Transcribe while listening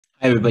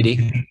Hi, everybody.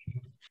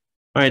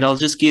 All right, I'll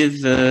just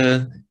give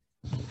a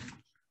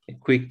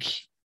quick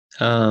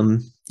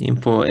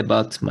info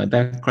about my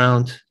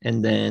background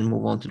and then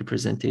move on to the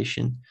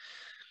presentation.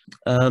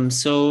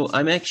 So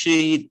I'm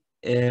actually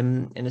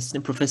an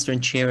assistant professor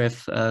and chair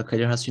of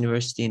Kadir Has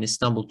University in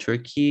Istanbul,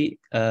 Turkey.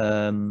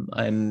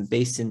 I'm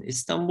based in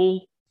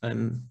Istanbul.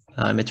 I'm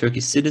a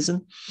Turkish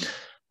citizen.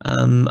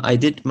 I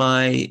did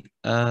my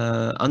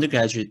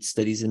undergraduate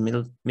studies in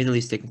Middle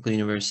East Technical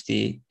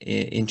University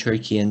in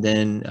Turkey, and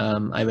then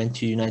I went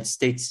to the United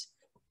States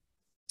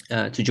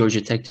to Georgia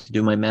Tech to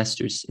do my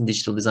master's in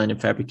digital design and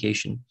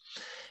fabrication,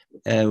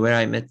 where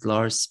I met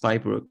Lars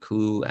Spybrook,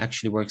 who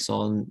actually works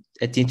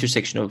at the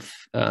intersection of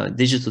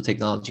digital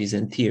technologies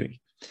and theory.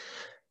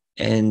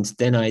 And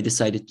then I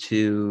decided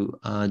to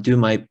do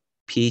my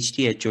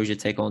PhD at Georgia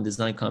Tech on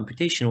design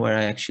computation, where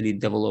I actually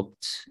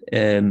developed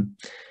an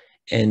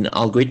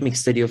algorithmic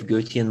study of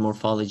Goethean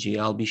morphology.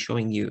 I'll be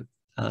showing you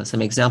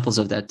some examples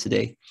of that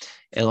today,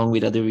 along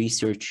with other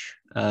research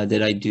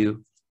that I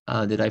do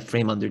that I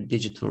frame under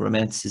digital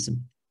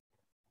romanticism.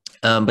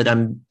 But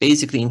I'm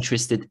basically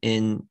interested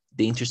in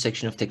the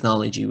intersection of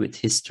technology with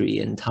history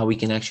and how we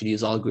can actually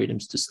use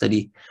algorithms to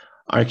study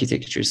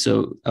architecture.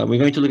 So we're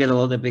going to look at a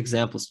lot of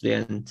examples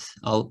today, and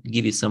I'll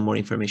give you some more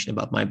information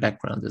about my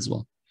background as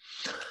well.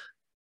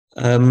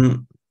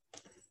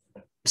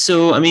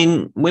 So, I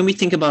mean, when we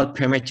think about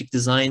parametric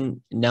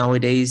design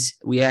nowadays,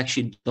 we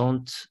actually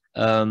don't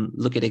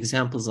look at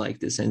examples like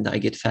this, and I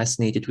get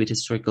fascinated with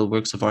historical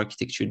works of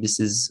architecture. This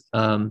is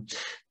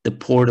the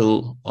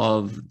portal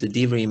of the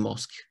Divriği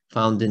Mosque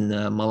found in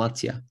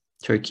Malatya,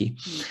 Turkey.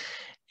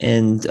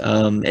 And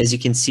as you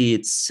can see,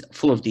 it's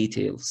full of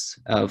details,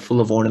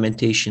 full of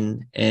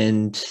ornamentation,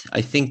 and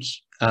I think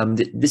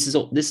this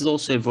is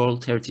also a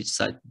World Heritage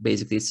Site.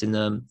 Basically,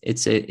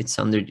 it's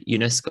under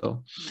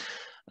UNESCO.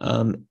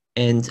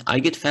 And I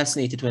get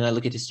fascinated when I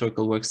look at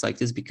historical works like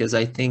this, because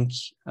I think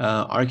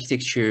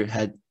architecture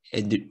had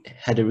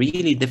a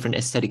really different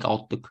aesthetic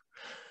outlook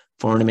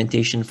for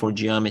ornamentation, for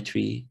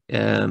geometry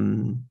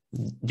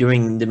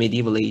during the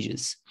medieval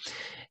ages.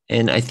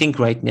 And I think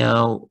right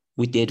now,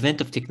 with the advent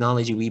of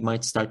technology, we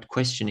might start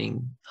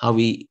questioning how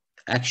we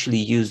actually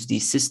use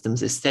these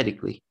systems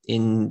aesthetically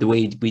in the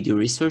way we do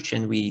research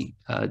and we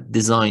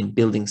design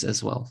buildings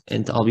as well.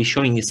 And I'll be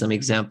showing you some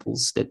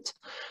examples that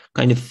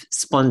kind of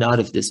spun out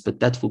of this, but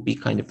that will be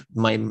kind of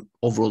my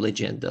overall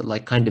agenda,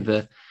 like kind of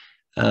a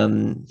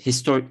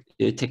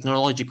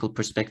technological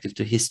perspective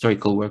to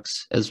historical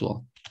works as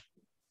well.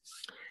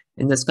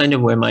 And that's kind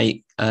of where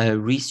my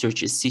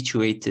research is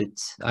situated.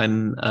 I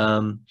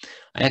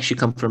actually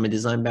come from a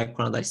design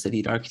background. I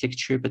studied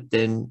architecture, but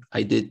then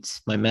I did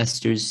my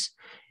master's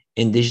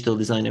in digital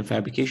design and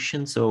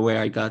fabrication, so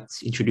where I got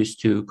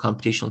introduced to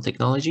computational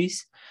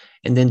technologies.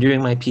 And then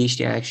during my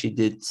PhD, I actually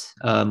did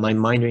my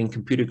minor in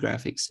computer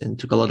graphics and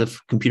took a lot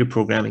of computer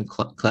programming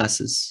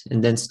classes,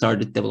 and then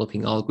started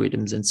developing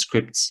algorithms and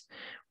scripts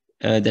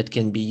that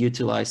can be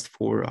utilized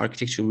for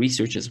architectural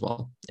research as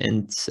well.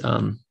 And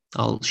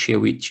I'll share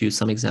with you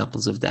some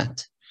examples of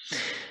that.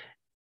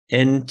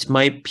 And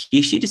my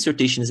PhD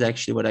dissertation is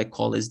actually what I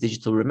call as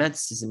digital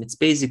romanticism. It's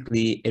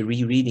basically a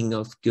rereading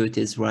of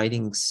Goethe's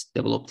writings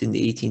developed in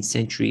the 18th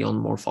century on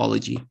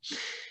morphology.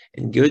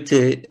 And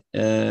Goethe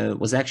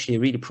was actually a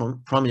really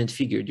prominent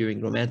figure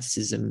during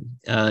Romanticism.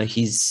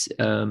 He's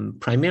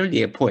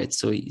primarily a poet,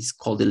 so he's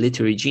called a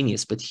literary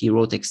genius, but he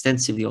wrote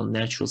extensively on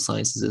natural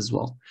sciences as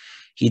well.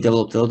 He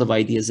developed a lot of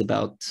ideas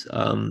about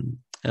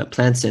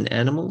plants and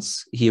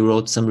animals. He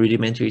wrote some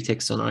rudimentary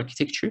texts on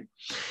architecture.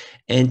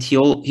 And he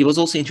was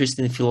also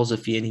interested in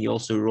philosophy, and he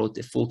also wrote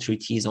a full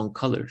treatise on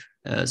color.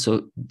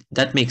 So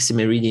that makes him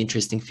a really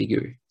interesting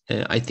figure.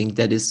 I think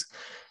that is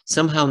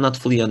somehow not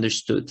fully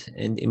understood.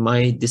 And in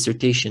my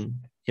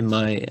dissertation, in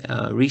my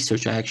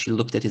research, I actually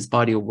looked at his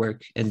body of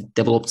work and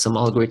developed some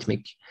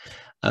algorithmic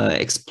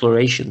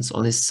explorations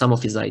on some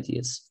of his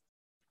ideas.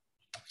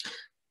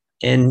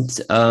 And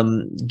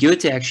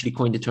Goethe actually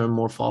coined the term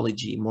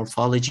morphology.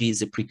 Morphology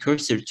is a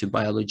precursor to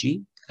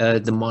biology.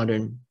 The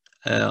modern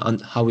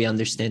how we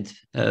understand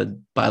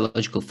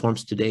biological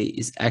forms today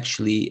is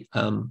actually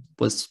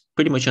was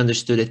pretty much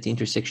understood at the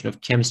intersection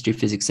of chemistry,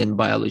 physics, and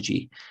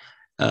biology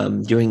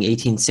during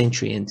 18th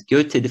century. And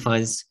Goethe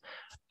defines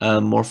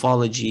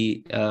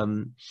morphology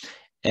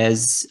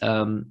as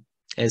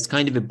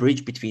kind of a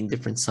bridge between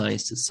different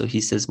sciences. So he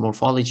says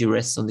morphology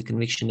rests on the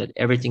conviction that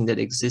everything that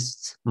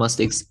exists must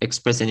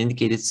express and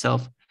indicate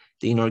itself.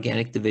 The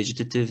inorganic, the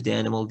vegetative, the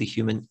animal, the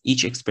human,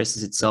 each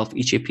expresses itself,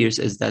 each appears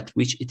as that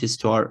which it is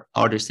to our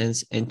outer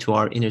sense and to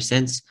our inner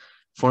sense.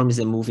 Form is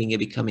a moving, a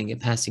becoming, a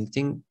passing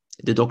thing.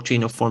 The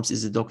doctrine of forms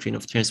is the doctrine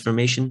of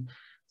transformation.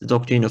 The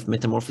doctrine of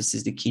metamorphosis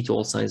is the key to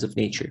all science of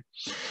nature.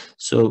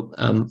 So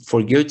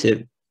for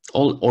Goethe,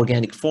 all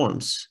organic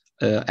forms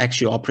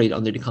actually operate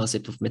under the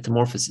concept of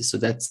metamorphosis. So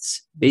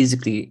that's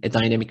basically a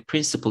dynamic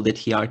principle that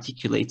he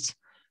articulates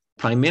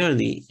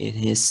primarily in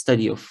his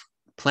study of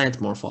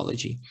plant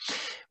morphology,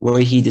 where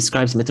he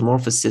describes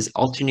metamorphosis as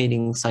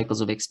alternating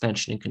cycles of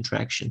expansion and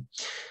contraction.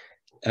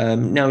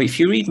 Now, if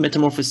you read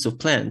Metamorphosis of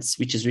Plants,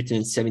 which is written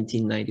in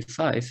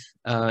 1795,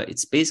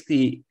 it's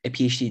basically a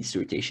PhD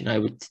dissertation. I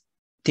would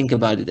think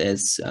about it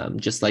as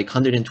just like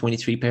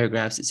 123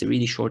 paragraphs. It's a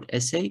really short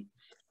essay,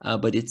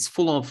 but it's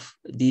full of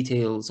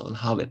details on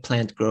how a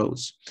plant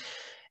grows.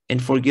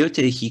 And for Goethe,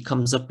 he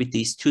comes up with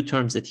these two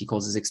terms that he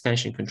calls as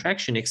expansion and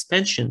contraction.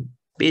 Expansion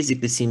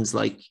basically seems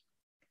like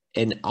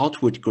an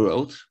outward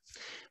growth,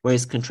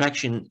 whereas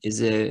contraction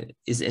is a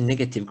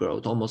negative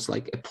growth, almost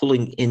like a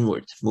pulling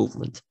inward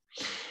movement.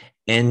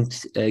 And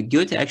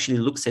Goethe actually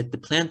looks at the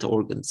plant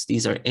organs.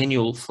 These are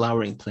annual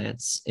flowering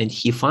plants, and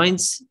he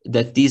finds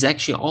that these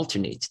actually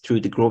alternate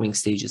through the growing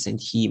stages, and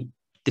he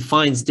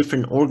defines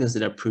different organs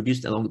that are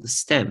produced along the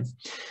stem,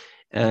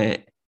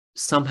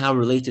 somehow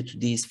related to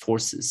these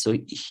forces. So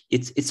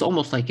it's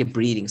almost like a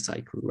breeding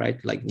cycle, right?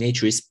 Like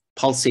nature is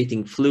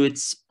pulsating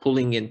fluids,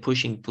 pulling and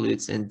pushing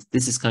fluids, and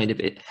this is kind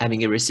of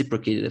having a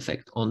reciprocated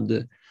effect on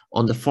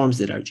the forms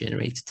that are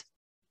generated.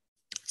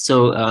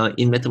 So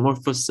in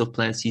Metamorphosis of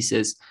Plants, he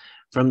says,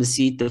 from the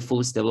seed, the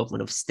fullest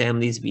development of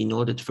stem leaves we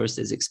noted first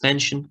as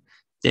expansion.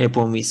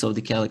 Thereupon we saw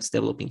the calyx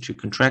developing through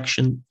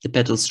contraction, the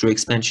petals through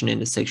expansion,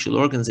 and the sexual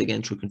organs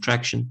again through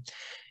contraction.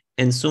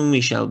 And soon we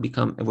shall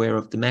become aware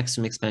of the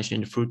maximum expansion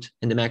in the fruit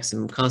and the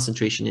maximum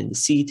concentration in the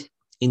seed.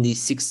 In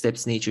these 6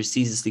 steps, nature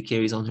ceaselessly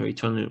carries on her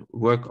eternal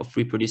work of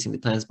reproducing the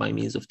plants by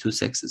means of 2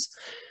 sexes.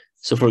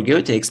 So for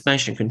Goethe,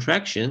 expansion and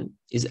contraction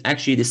is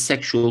actually the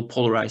sexual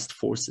polarized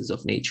forces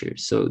of nature.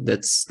 So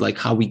that's like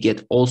how we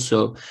get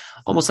also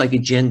almost like a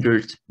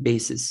gendered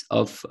basis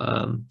of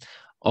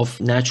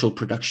natural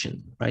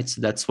production, right? So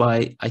that's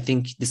why I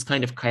think this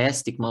kind of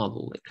chiastic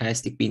model,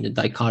 chiastic being the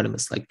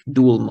dichotomous, like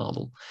dual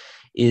model,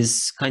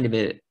 is kind of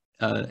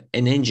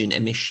an engine, a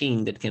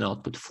machine that can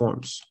output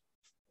forms.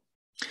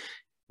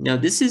 Now,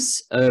 this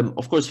is,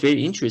 of course,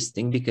 very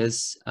interesting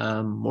because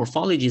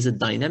morphology is a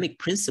dynamic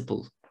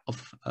principle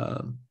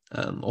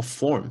of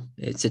form.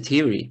 It's a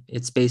theory.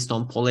 It's based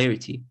on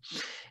polarity,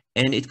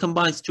 and it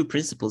combines 2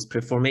 principles,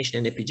 preformation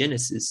and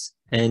epigenesis.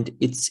 And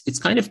it's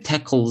kind of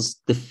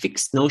tackles the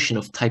fixed notion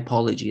of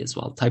typology as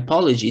well.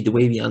 Typology, the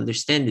way we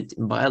understand it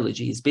in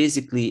biology, is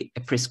basically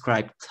a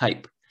prescribed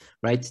type,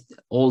 right?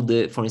 All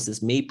the, for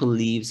instance, maple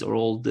leaves, or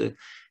all the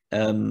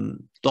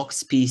dock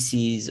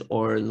species,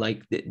 or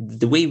like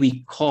the way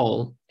we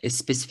call a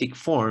specific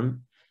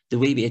form, the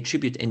way we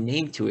attribute a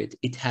name to it,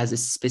 it has a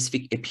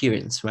specific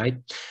appearance, right?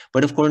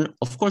 But of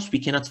course, we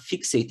cannot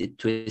fixate it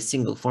to a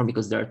single form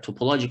because there are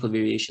topological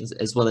variations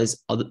as well as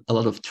a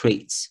lot of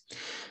traits.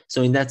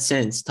 So in that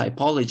sense,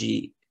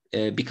 typology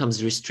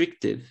becomes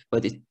restrictive,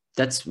 but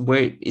that's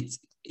where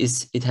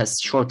it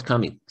has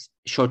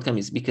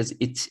shortcomings because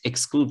it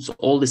excludes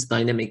all this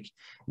dynamic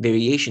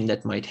variation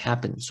that might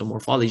happen. So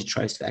morphology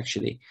tries to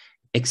actually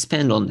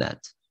expand on that.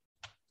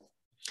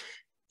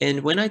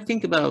 And when I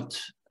think about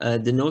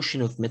the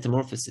notion of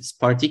metamorphosis,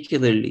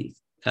 particularly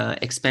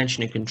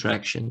expansion and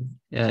contraction,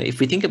 if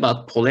we think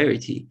about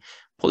polarity,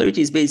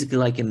 polarity is basically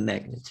like a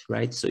magnet,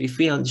 right? So if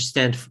we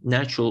understand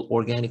natural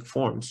organic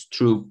forms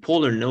through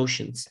polar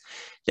notions,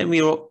 then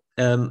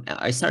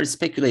I started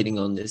speculating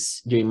on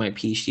this during my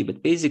PhD,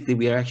 but basically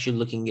we are actually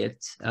looking at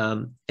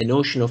a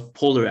notion of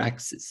polar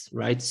axis,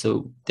 right?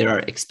 So there are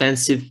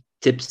expansive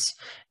tips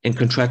and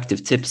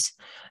contractive tips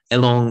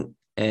along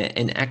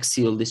an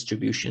axial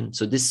distribution.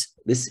 So this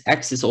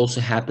axis also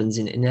happens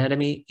in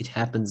anatomy. It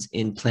happens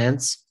in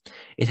plants.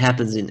 It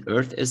happens in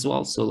Earth as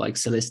well. So like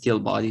celestial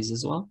bodies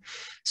as well.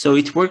 So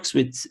it works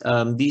with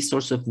these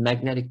sorts of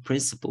magnetic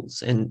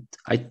principles. And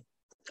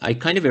I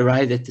kind of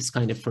arrived at this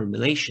kind of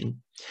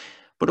formulation.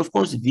 But of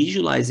course,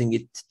 visualizing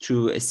it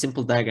through a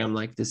simple diagram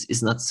like this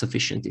is not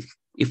sufficient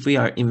if we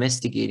are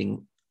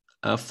investigating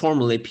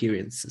formal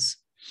appearances.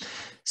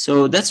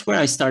 So that's where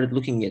I started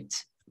looking at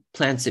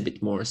plants a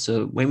bit more.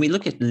 So when we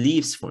look at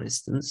leaves, for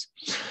instance,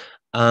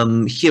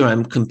 here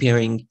I'm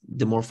comparing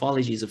the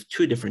morphologies of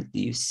 2 different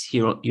leaves.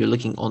 Here you're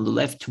looking on the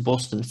left to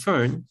Boston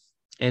fern,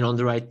 and on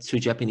the right to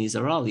Japanese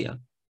aralia.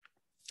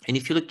 And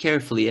if you look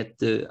carefully at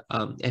the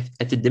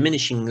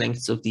diminishing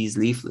lengths of these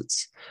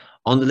leaflets,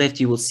 on the left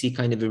you will see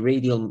kind of a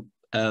radial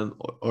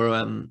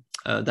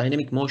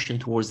dynamic motion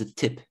towards the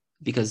tip,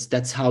 because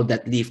that's how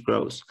that leaf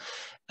grows.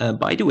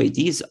 By the way,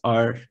 these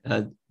are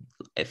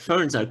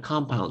ferns are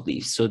compound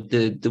leaves, so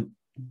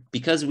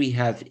because we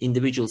have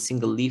individual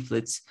single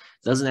leaflets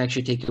doesn't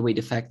actually take away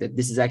the fact that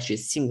this is actually a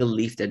single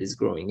leaf that is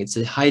growing. It's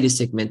a highly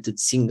segmented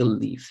single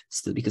leaf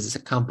still, because it's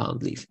a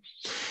compound leaf.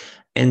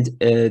 And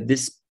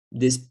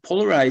this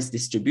polarized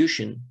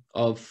distribution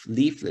of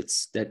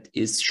leaflets that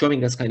is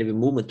showing us kind of a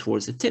movement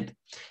towards the tip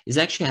is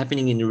actually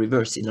happening in the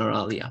reverse in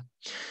aralia.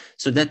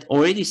 So that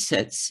already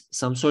sets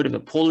some sort of a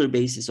polar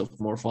basis of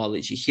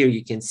morphology. Here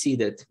you can see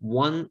that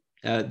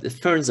the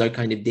ferns are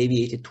kind of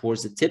deviated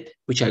towards the tip,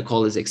 which I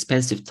call as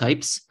expansive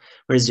types,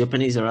 whereas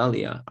Japanese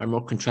aralia are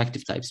more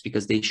contractive types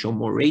because they show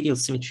more radial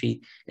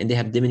symmetry and they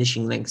have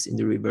diminishing lengths in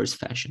the reverse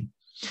fashion.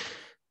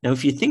 Now,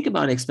 if you think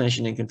about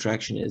expansion and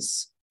contraction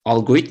as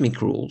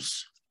algorithmic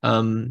rules,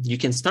 you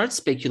can start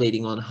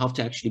speculating on how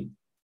to actually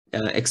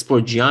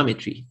explore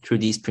geometry through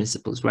these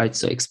principles, right?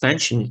 So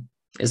expansion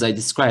as I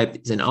described,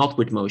 is an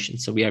outward motion.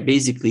 So we are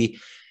basically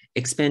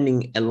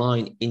expanding a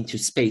line into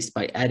space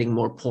by adding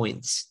more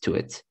points to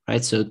it,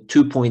 right? So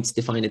 2 points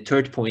define a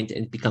third point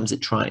and it becomes a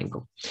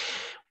triangle.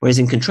 Whereas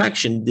in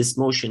contraction, this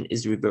motion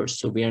is reversed.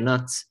 So we are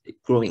not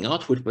growing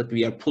outward, but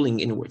we are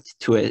pulling inward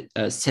to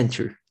a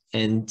center.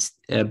 And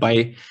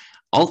by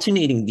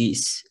alternating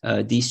these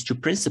two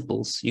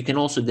principles, you can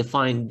also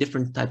define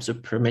different types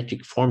of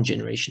parametric form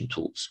generation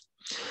tools.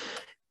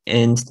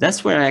 And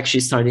that's where I actually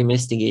started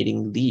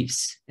investigating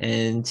leaves.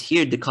 And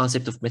here the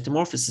concept of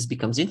metamorphosis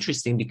becomes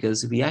interesting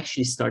because we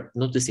actually start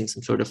noticing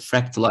some sort of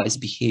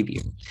fractalized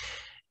behavior.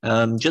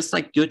 Just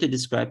like Goethe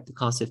described the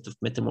concept of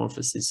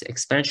metamorphosis,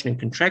 expansion and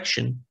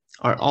contraction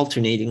are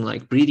alternating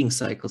like breathing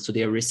cycles. So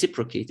they are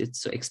reciprocated.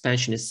 So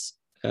expansion is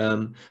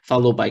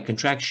followed by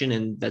contraction,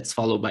 and that's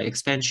followed by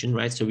expansion,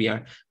 right? So we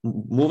are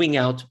moving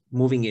out,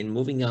 moving in,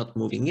 moving out,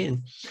 moving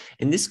in.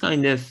 And this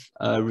kind of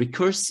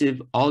recursive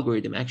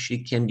algorithm actually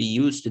can be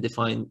used to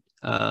define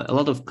a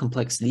lot of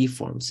complex leaf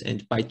forms.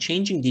 And by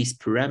changing these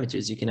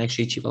parameters, you can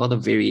actually achieve a lot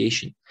of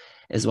variation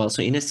as well.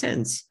 So in a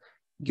sense,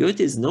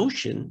 Goethe's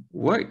notion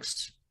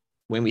works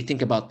when we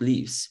think about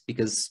leaves,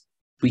 because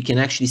we can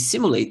actually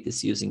simulate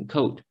this using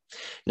code.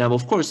 Now,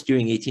 of course,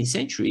 during 18th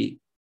century,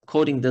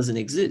 coding doesn't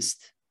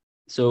exist.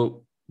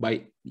 So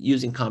by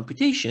using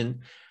computation,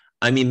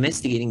 I'm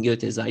investigating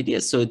Goethe's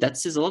ideas. So that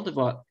says a lot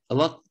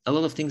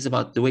of things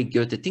about the way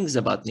Goethe thinks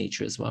about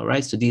nature as well,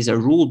 right? So these are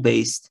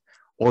rule-based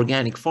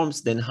organic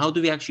forms. Then how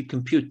do we actually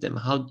compute them?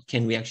 How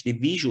can we actually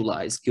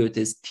visualize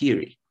Goethe's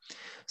theory?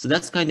 So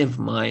that's kind of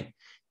my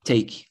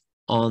take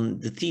on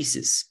the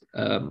thesis,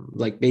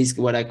 like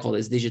basically what I call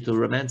as digital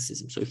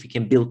romanticism. So if we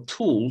can build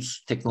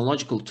tools,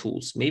 technological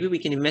tools, maybe we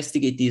can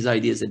investigate these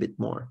ideas a bit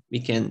more. We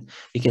can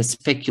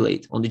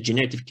speculate on the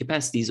generative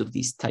capacities of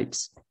these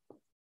types.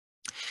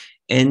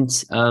 And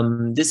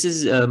these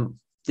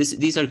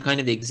are kind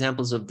of the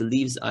examples of the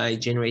leaves I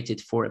generated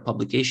for a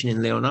publication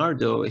in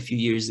Leonardo a few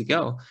years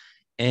ago.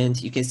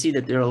 And you can see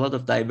that there are a lot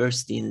of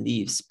diversity in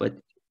leaves, but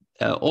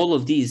all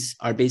of these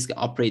are basically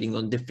operating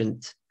on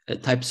different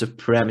types of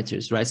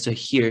parameters, right? So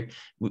here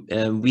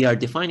we are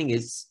defining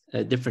as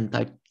different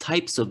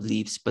types of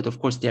leaves, but of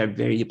course they are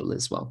variable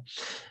as well.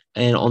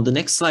 And on the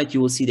next slide,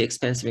 you will see the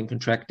expansive and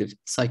contractive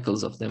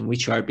cycles of them,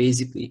 which are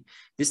basically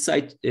this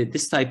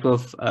type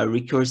of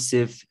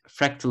recursive,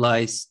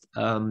 fractalized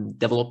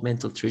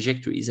developmental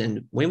trajectories.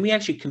 And when we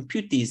actually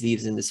compute these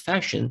leaves in this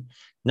fashion,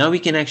 now we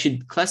can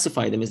actually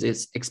classify them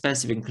as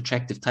expansive and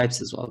contractive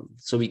types as well.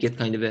 So we get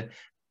kind of a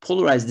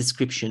polarized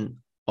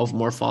description of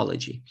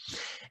morphology.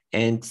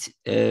 And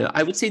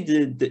I would say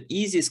the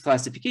easiest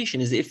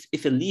classification is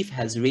if a leaf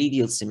has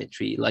radial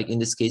symmetry, like in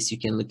this case, you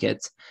can look at,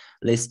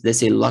 let's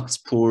say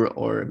larkspur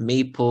or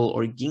maple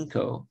or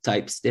ginkgo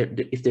types.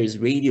 If there's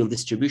radial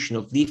distribution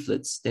of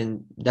leaflets,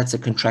 then that's a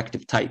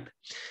contractive type.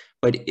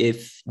 But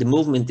if the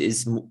movement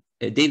is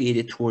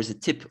deviated towards the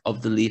tip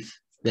of the leaf,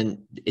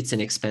 then it's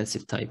an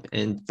expansive type.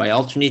 And by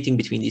alternating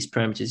between these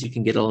parameters, you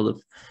can get a lot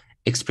of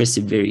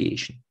expressive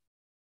variation.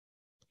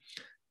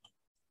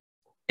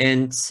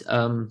 And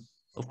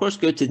of course,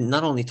 Goethe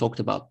not only talked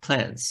about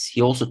plants,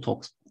 he also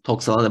talks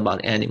a lot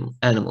about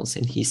animals.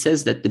 And he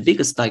says that the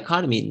biggest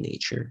dichotomy in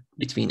nature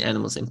between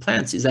animals and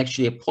plants is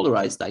actually a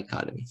polarized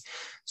dichotomy.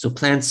 So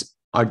plants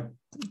are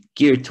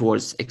geared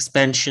towards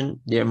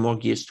expansion. They're more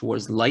geared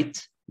towards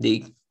light.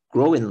 They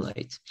grow in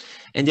light.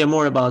 And they're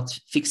more about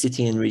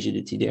fixity and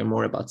rigidity. They're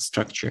more about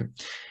structure.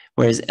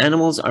 Whereas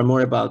animals are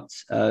more about,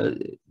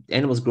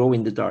 animals grow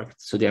in the dark.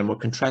 So they're more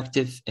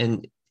contractive,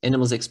 and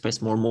animals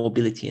express more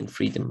mobility and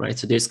freedom, right?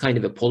 So there's kind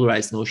of a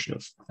polarized notion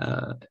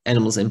of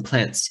animals and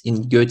plants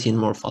in Goethean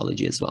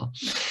morphology as well.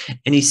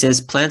 And he says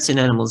plants and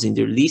animals in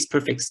their least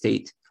perfect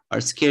state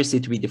are scarcely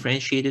to be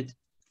differentiated.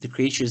 The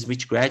creatures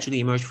which gradually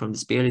emerge from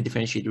this barely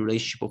differentiated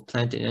relationship of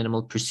plant and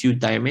animal pursue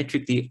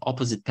diametrically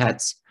opposite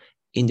paths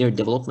in their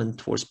development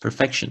towards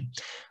perfection.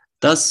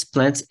 Thus,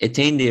 plants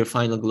attain their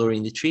final glory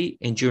in the tree,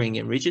 enduring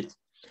and rigid,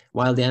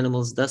 while the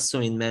animals does so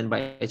in man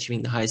by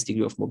achieving the highest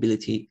degree of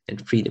mobility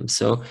and freedom.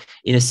 So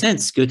in a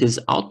sense, Goethe's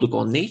outlook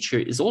on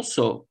nature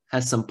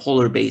has some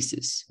polar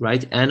basis,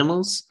 right?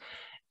 Animals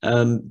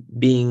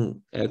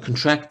being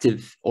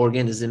contractive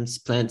organisms,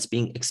 plants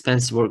being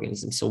expansive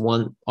organisms. So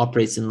one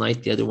operates in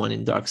light, the other one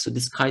in dark. So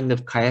this kind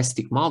of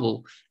chiastic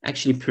model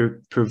actually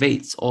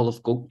pervades all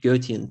of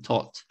Goethean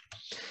thought.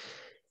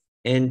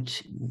 And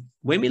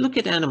when we look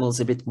at animals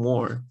a bit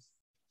more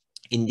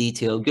in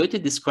detail,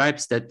 Goethe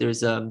describes that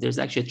there's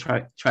actually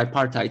a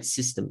tripartite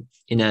system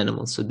in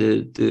animals. So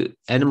the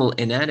animal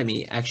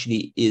anatomy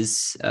actually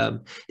is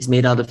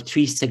made out of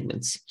 3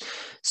 segments.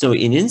 So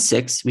in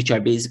insects, which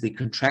are basically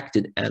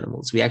contracted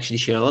animals, we actually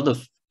share a lot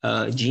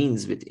of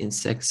genes with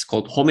insects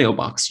called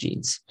homeobox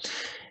genes.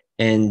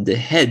 And the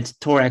head,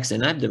 thorax,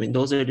 and abdomen,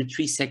 those are the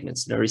 3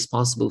 segments that are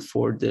responsible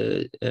for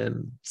the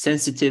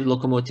sensitive,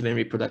 locomotive, and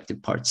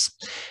reproductive parts.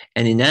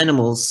 And in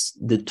animals,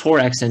 the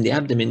thorax and the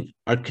abdomen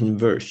are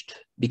converged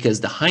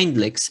because the hind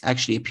legs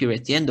actually appear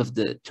at the end of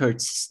the 3rd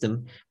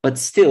system, but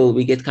still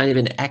we get kind of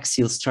an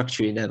axial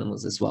structure in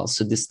animals as well.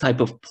 So this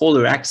type of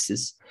polar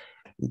axis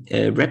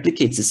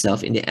replicates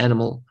itself in the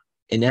animal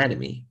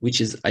anatomy,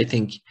 which is, I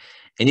think,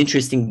 an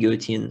interesting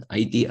Goethean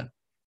idea.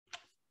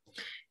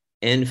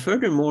 And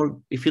furthermore,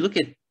 if you look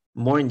at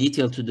more in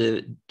detail to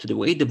the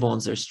way the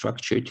bones are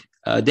structured,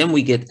 then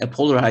we get a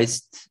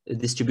polarized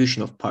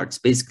distribution of parts,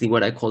 basically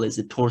what I call as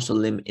the torso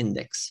limb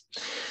index.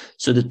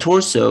 So the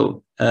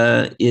torso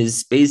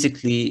is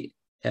basically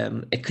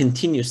a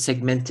continuous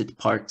segmented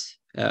part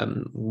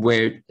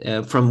where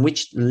from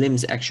which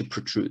limbs actually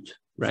protrude,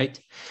 right?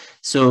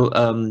 So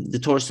the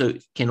torso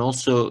can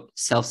also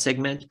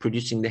self-segment,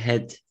 producing the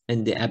head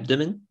and the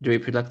abdomen, the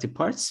reproductive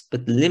parts,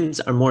 but the limbs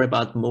are more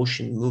about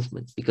motion,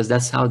 movement, because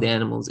that's how the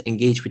animals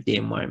engage with the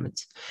environment.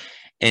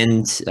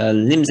 And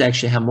limbs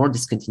actually have more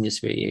discontinuous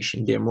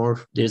variation.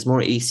 There's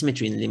more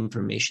asymmetry in limb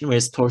formation,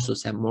 whereas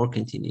torsos have more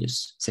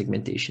continuous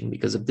segmentation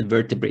because of the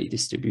vertebrae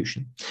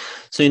distribution.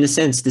 So in a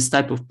sense, this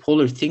type of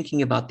polar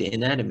thinking about the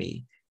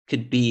anatomy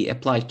could be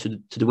applied to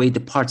the way the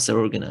parts are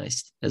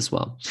organized as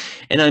well.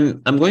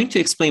 And I'm going to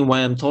explain why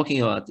I'm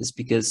talking about this,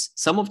 because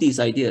some of these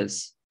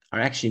ideas are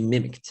actually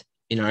mimicked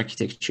in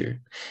architecture,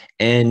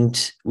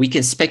 and we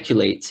can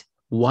speculate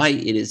why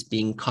it is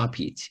being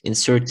copied in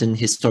certain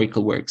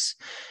historical works,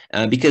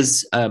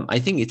 because I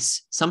think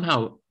it's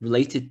somehow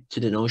related to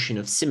the notion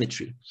of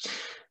symmetry.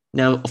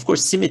 Now, of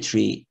course,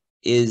 symmetry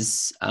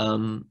is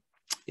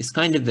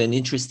kind of an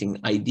interesting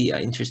idea,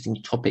 interesting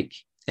topic,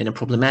 and a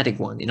problematic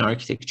one in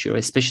architecture,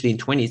 especially in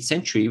 20th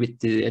century with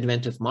the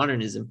advent of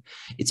modernism.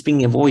 It's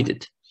being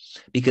avoided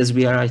because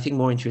we are, I think,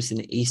 more interested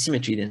in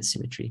asymmetry than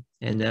symmetry.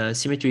 And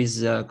symmetry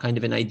is kind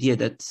of an idea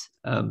that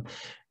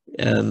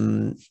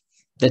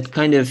that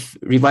kind of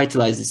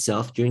revitalized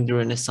itself during the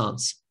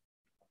Renaissance,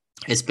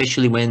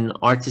 especially when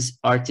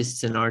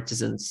artists and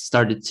artisans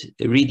started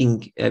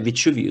reading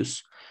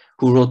Vitruvius,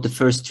 who wrote the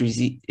first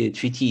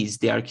treatise,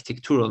 The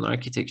Architectural on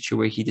Architecture,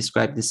 where he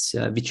described this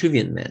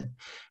Vitruvian man.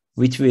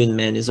 Vitruvian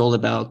man is all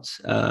about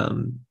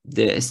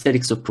the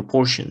aesthetics of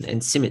proportion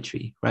and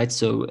symmetry, right?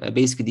 So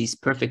basically these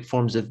perfect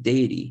forms of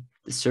deity,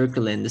 the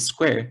circle and the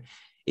square,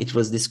 it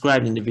was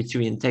described in the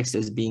Vitruvian text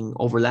as being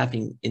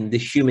overlapping in the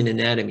human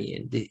anatomy.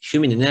 And the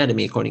human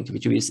anatomy, according to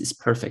Vitruvius, is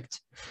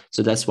perfect.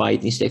 So that's why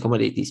it needs to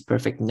accommodate these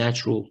perfect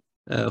natural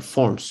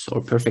forms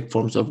or perfect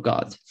forms of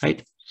God,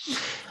 right?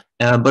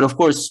 But of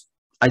course,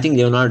 I think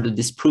Leonardo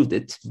disproved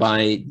it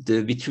by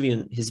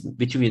his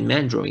Vitruvian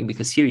man drawing,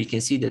 because here you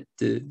can see that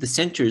the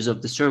centers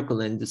of the circle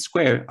and the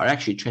square are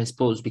actually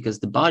transposed, because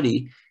the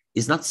body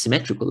is not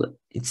symmetrical.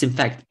 It's in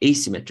fact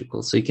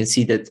asymmetrical. So you can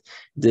see that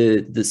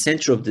the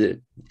center of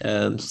the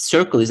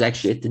circle is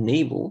actually at the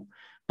navel,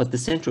 but the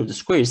center of the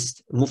square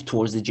is moved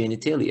towards the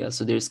genitalia.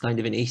 So there's kind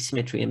of an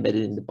asymmetry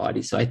embedded in the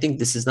body. So I think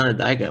this is not a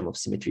diagram of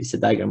symmetry, it's a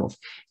diagram of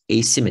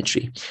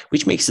asymmetry,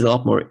 which makes it a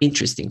lot more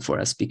interesting for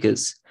us,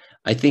 because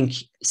I think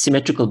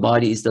symmetrical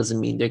bodies doesn't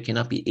mean there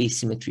cannot be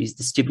asymmetries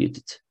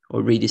distributed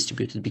or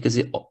redistributed, because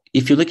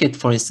if you look at,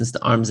 for instance,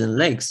 the arms and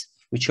legs,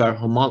 which are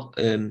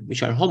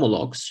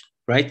homologs,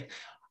 right?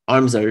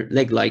 Arms are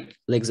leg-like,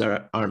 legs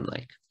are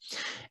arm-like.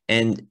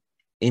 And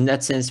in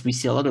that sense, we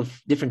see a lot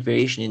of different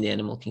variation in the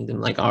animal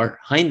kingdom. Like our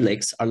hind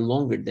legs are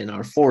longer than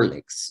our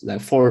forelegs,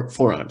 like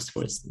forearms,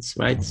 for instance,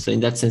 right? So in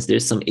that sense,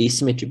 there's some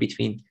asymmetry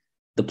between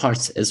the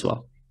parts as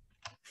well.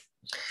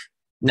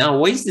 Now,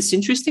 why is this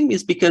interesting?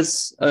 Is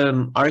because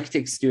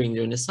architects during the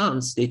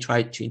Renaissance, they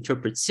tried to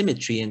interpret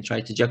symmetry and try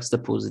to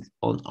juxtapose it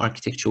on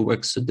architectural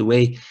works. So the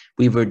way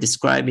we were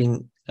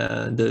describing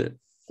the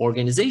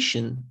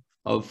organization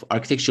of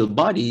architectural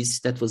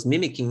bodies, that was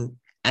mimicking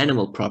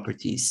animal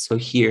properties. So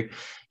here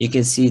you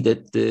can see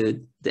that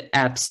the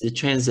apse, the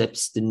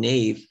transepts, the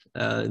nave,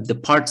 the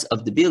parts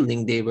of the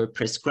building, they were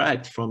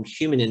prescribed from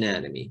human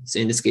anatomy. So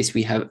in this case,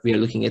 we are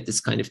looking at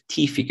this kind of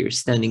T figure,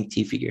 standing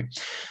T figure.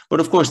 But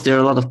of course, there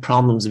are a lot of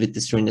problems with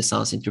this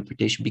Renaissance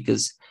interpretation,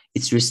 because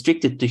it's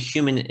restricted to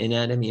human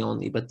anatomy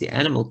only, but the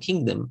animal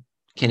kingdom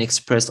can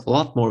express a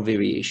lot more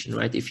variation,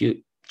 right? If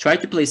you try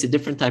to place a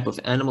different type of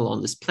animal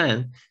on this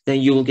plan,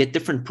 then you will get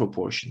different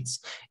proportions.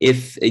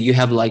 If you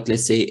have, like,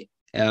 let's say,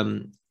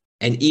 an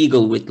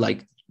eagle with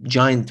like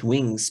giant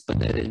wings,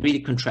 but a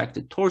really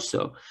contracted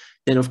torso,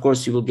 then of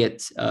course you will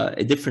get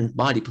a different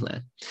body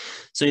plan.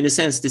 So in a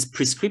sense, this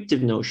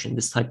prescriptive notion,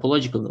 this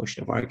typological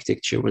notion of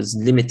architecture was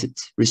limited,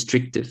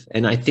 restrictive,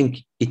 and I think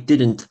it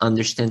didn't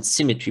understand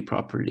symmetry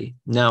properly.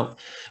 Now,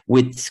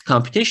 with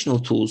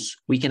computational tools,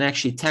 we can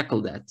actually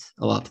tackle that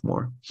a lot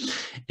more.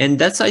 And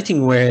that's, I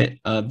think, where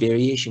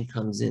variation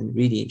comes in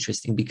really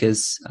interesting,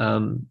 because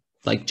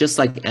just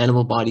like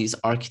animal bodies,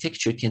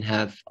 architecture can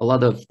have a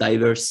lot of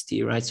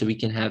diversity, right? So we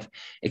can have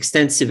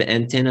extensive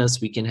antennas,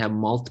 we can have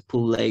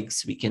multiple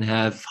legs, we can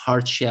have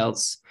hard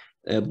shells,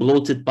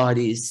 bloated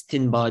bodies,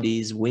 thin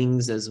bodies,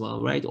 wings as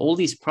well, right? All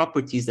these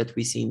properties that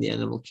we see in the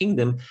animal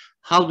kingdom,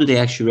 how do they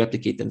actually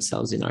replicate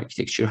themselves in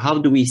architecture? How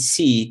do we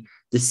see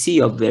the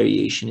sea of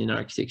variation in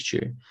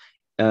architecture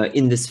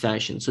in this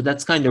fashion? So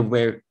that's kind of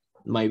where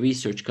my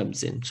research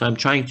comes in. So I'm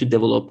trying to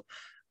develop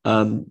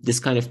this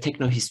kind of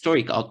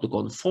techno-historic outlook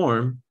on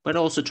form, but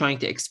also trying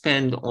to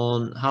expand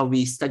on how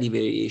we study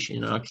variation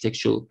in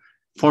architectural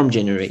form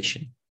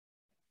generation.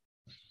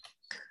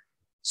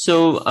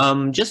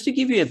 So just to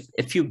give you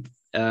a few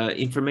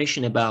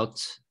information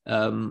about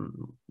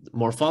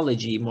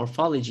morphology,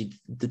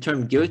 the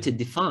term Goethe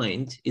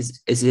defined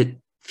is a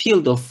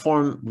field of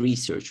form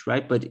research,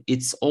 right? But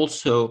it's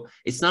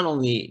not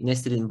only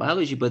nested in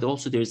biology, but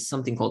also there's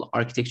something called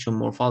architectural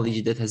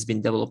morphology that has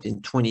been developed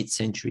in 20th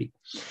century.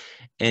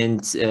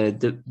 And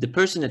the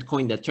person that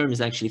coined that term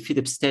is actually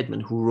Philip Stedman,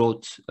 who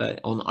wrote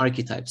on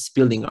archetypes,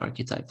 building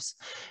archetypes.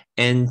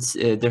 And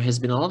there has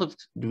been a lot of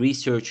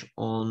research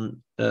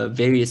on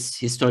various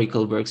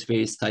historical works,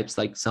 various types,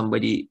 like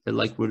somebody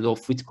like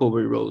Rudolf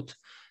Whitcover wrote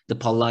the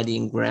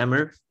Palladian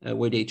grammar,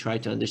 where they try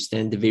to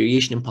understand the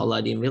variation in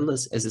Palladian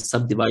villas as a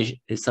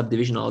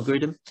subdivision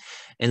algorithm.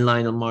 And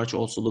Lionel March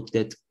also looked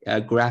at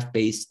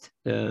graph-based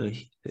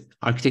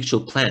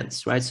architectural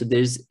plans, right? So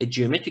there's a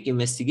geometric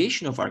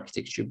investigation of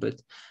architecture, but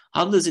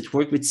how does it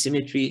work with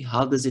symmetry?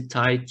 How does it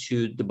tie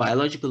to the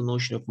biological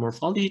notion of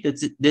morphology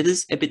that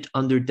is a bit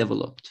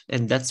underdeveloped?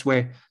 And that's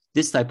where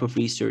this type of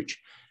research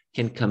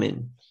can come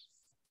in.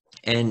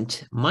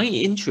 And my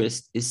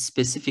interest is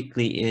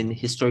specifically in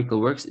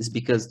historical works is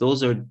because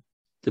those are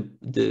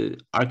the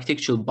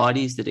architectural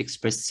bodies that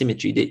express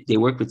symmetry. They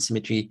work with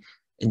symmetry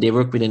and they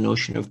work with a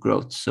notion of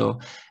growth.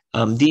 So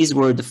these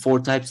were the 4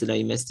 types that I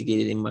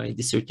investigated in my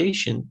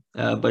dissertation,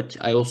 but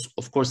I also,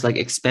 of course, like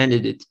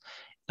expanded it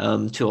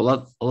to a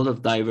lot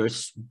of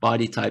diverse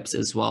body types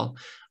as well.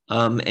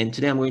 And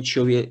today I'm going to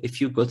show you a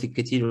few Gothic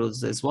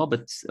cathedrals as well,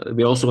 but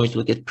we're also going to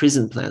look at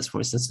prison plans, for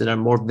instance, that are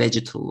more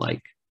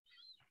vegetal-like.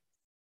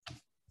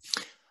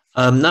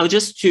 Now,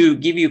 just to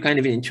give you kind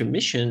of an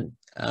intermission,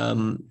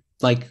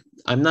 like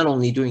I'm not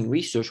only doing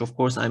research, of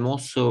course, I'm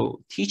also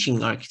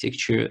teaching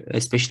architecture,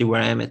 especially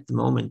where I am at the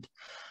moment.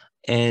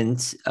 And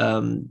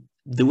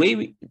the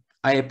way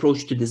I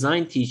approach to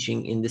design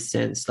teaching in the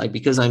sense, like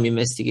because I'm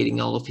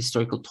investigating all of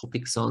historical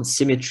topics on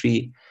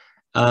symmetry,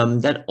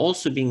 that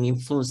also being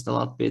influenced a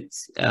lot with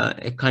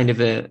a kind of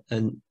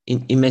an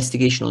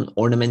investigation on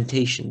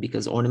ornamentation,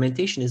 because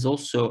ornamentation is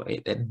also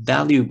a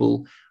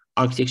valuable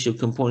architectural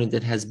component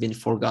that has been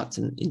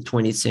forgotten in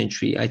 20th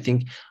century. I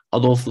think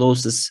Adolf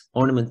Loos's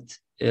ornament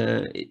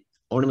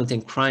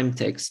and crime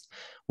text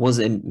was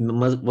a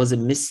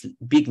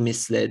big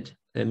mislead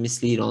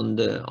on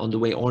the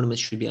way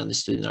ornaments should be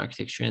understood in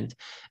architecture.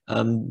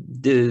 And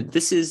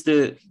this is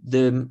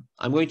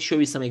I'm going to show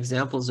you some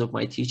examples of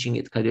my teaching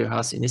at Kadir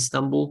Has in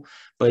Istanbul,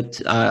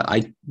 but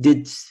I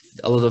did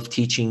a lot of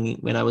teaching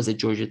when I was at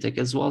Georgia Tech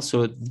as well.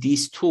 So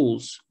these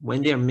tools,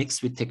 when they are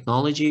mixed with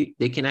technology,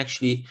 they can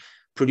actually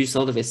produce a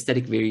lot of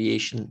aesthetic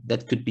variation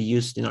that could be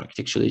used in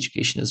architectural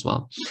education as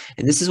well.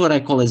 And this is what I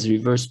call as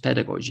reverse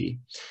pedagogy.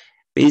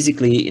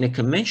 Basically, in a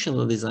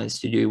conventional design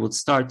studio, you would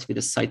start with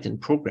a site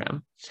and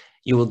program.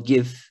 You will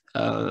give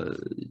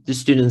the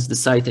students the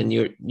site, and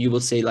you will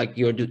say, like,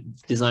 you're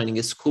designing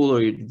a school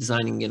or you're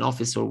designing an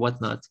office or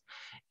whatnot.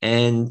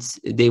 And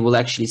they will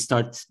actually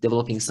start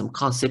developing some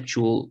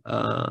conceptual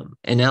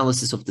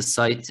analysis of the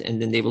site,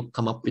 and then they will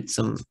come up with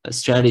some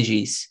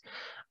strategies.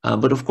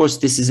 But of course,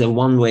 this is a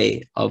one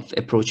way of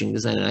approaching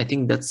design. And I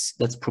think that's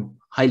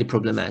highly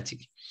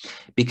problematic,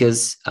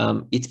 because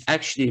it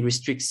actually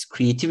restricts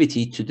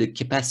creativity to the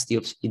capacity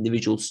of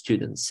individual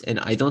students. And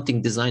I don't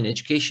think design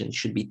education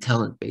should be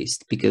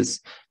talent-based,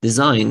 because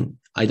design,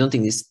 I don't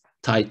think, is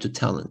tied to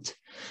talent.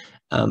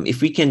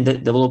 If we can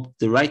develop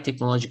the right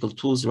technological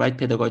tools, the right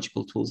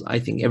pedagogical tools, I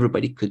think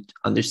everybody could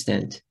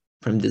understand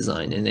from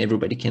design, and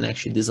everybody can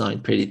actually design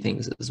pretty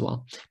things as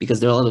well,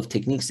 because there are a lot of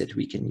techniques that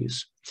we can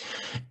use.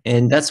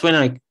 And that's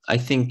when I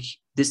think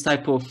this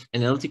type of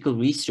analytical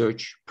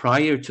research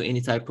prior to any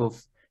type of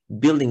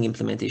building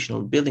implementation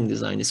or building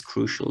design is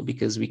crucial,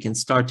 because we can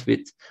start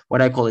with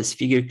what I call as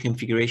figure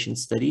configuration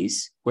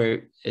studies,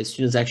 where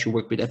students actually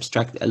work with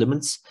abstract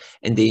elements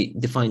and they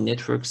define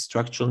networks,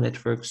 structural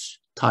networks,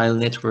 tile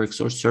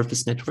networks, or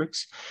surface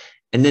networks.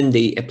 And then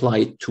they apply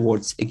it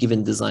towards a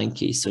given design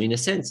case. So in a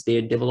sense,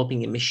 they're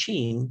developing a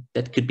machine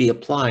that could be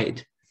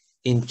applied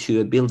into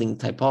a building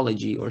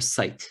typology or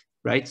site,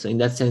 right? So in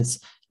that sense,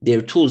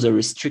 their tools are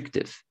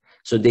restrictive.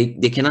 So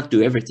they cannot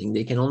do everything.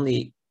 They can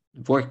only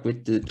work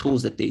with the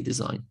tools that they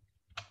design.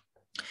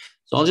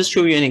 So I'll just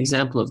show you an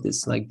example of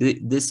this. Like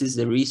this is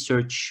the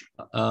research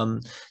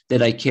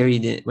that I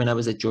carried when I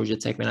was at Georgia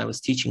Tech, when I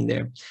was teaching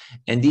there.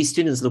 And these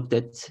students looked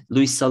at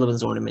Louis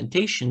Sullivan's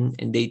ornamentation,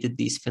 and they did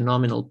these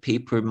phenomenal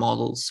paper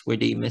models where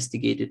they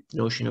investigated the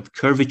notion of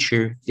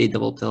curvature. They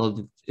developed all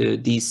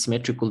of these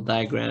symmetrical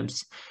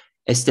diagrams,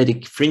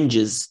 aesthetic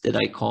fringes that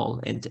I call,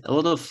 and a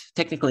lot of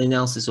technical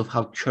analysis of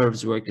how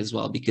curves work as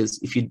well. Because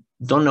if you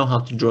don't know how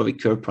to draw a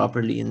curve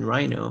properly in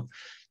Rhino,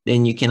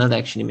 then you cannot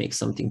actually make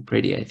something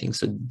pretty, I think.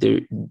 So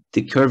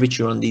the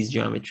curvature on these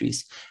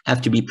geometries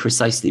have to be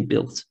precisely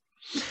built.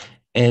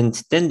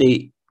 And then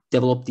they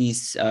develop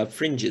these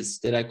fringes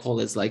that I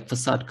call as like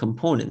facade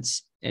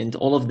components. And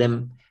all of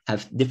them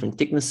have different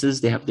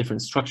thicknesses, they have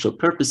different structural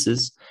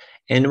purposes.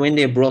 And when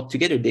they're brought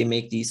together, they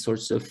make these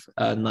sorts of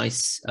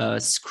nice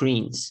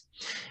screens.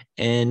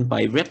 And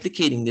by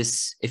replicating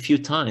this a few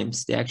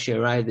times, they actually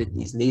arrived at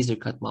these laser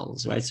cut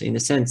models, right? So in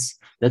a sense,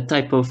 that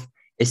type of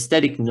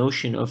aesthetic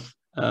notion of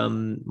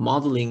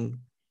modeling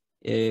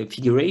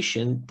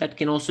figuration that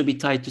can also be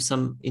tied to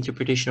some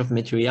interpretation of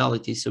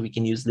materiality. So we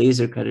can use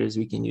laser cutters,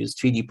 we can use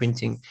 3D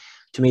printing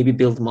to maybe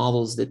build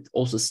models that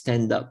also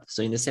stand up.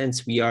 So in a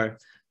sense, we are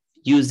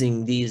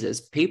using these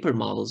as paper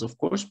models, of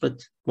course,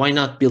 but why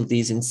not build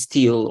these in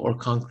steel or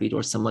concrete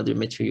or some other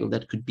material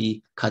that could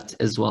be cut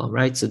as well,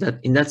 right? So that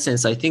in that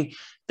sense, I think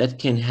that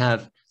can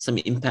have some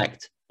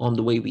impact on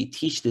the way we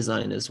teach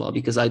design as well,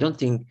 because I don't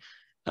think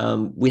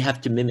we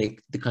have to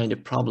mimic the kind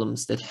of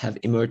problems that have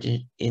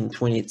emerged in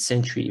 20th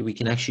century. We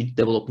can actually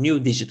develop new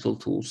digital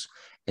tools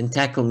and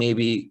tackle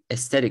maybe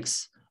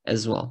aesthetics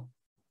as well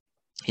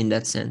in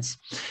that sense.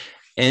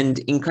 And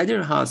in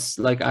Kadir Has,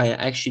 like I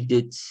actually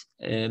did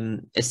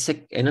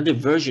another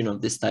version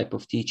of this type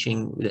of teaching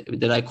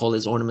that I call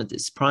as Ornament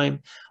is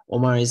Prime.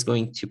 Omar is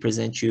going to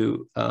present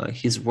you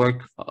his work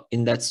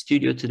in that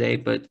studio today,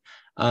 but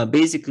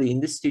basically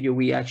in this studio,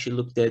 we actually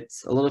looked at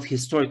a lot of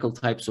historical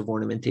types of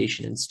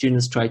ornamentation, and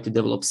students tried to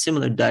develop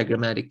similar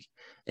diagrammatic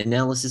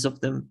analysis of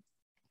them.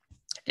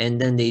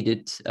 And then they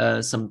did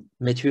some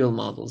material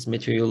models,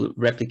 material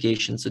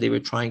replication. So they were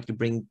trying to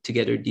bring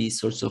together these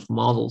sorts of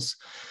models.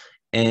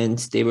 And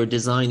they were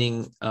designing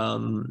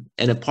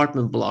an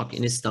apartment block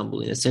in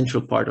Istanbul, in a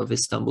central part of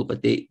Istanbul,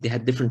 but they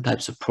had different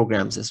types of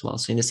programs as well.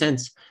 So in a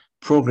sense,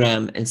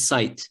 program and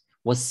site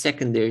was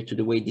secondary to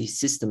the way these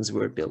systems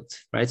were built,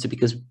 right? So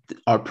because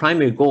our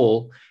primary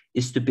goal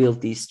is to build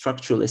these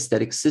structural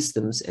aesthetic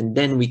systems, and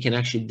then we can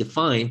actually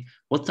define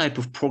what type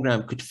of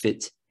program could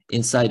fit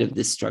inside of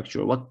this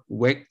structure,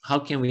 how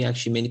can we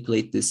actually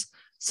manipulate this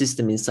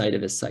system inside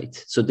of a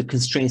site. So the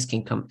constraints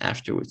can come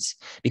afterwards,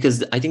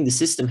 because I think the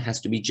system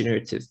has to be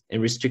generative and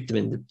restrictive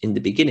in the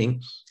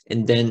beginning,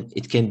 and then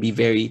it can be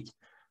varied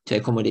to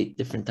accommodate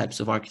different types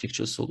of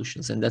architectural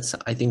solutions. And that's,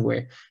 I think,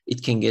 where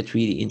it can get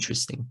really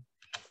interesting.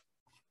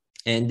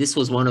 And this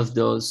was one of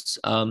those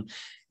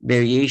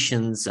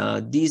variations.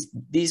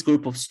 These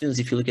group of students,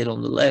 if you look at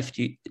on the left,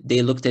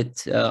 they looked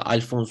at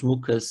Alphonse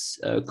Mucha's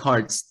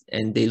cards,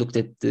 and they looked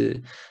at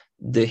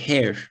the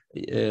hair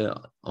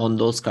on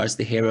those cards,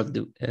 the hair of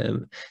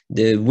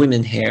the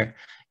women hair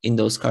in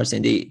those cards,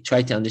 and they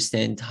tried to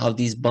understand how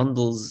these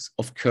bundles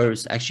of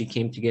curves actually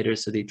came together.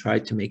 So they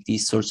tried to make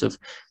these sorts of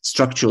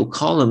structural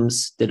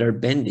columns that are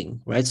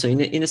bending, right? So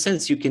in a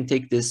sense, you can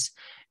take this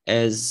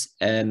as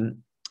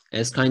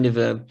kind of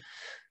a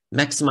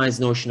maximized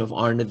notion of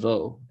Art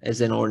Nouveau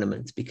as an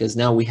ornament, because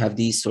now we have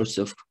these sorts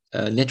of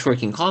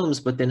networking columns,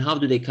 but then how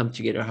do they come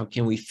together? How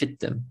can we fit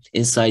them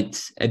inside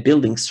a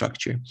building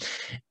structure?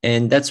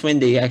 And that's when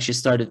they actually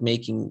started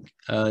making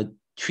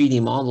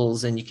 3D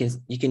models, and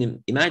you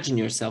can imagine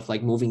yourself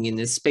like moving in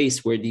a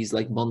space where these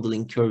like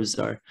bundling curves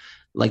are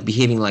like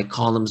behaving like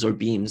columns or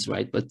beams,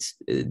 right? But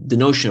the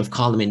notion of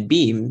column and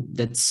beam,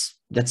 that's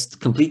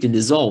completely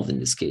dissolved in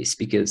this case,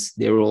 because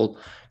they all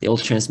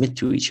transmit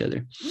to each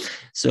other.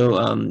 So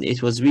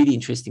it was really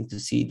interesting to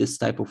see this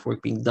type of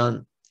work being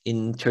done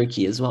in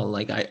Turkey as well.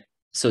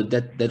 So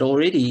that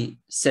already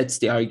sets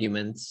the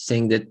argument,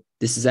 saying that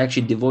this is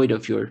actually devoid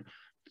of your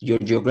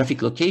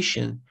geographic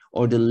location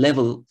or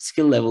the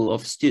skill level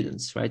of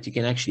students, right? You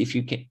can actually,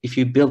 if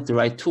you build the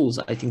right tools,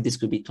 I think this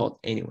could be taught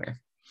anywhere.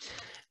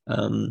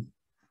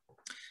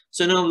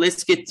 So now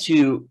let's get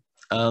to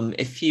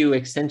a few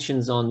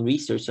extensions on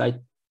research.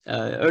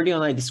 Early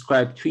on, I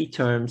described 3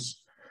 terms.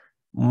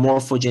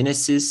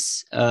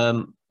 Morphogenesis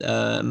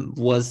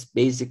was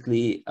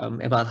basically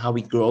about how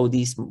we grow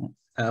these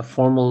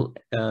formal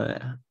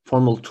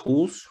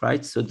tools,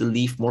 right? So the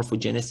leaf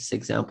morphogenesis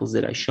examples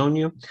that I've shown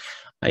you.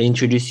 I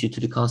introduced you to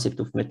the concept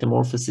of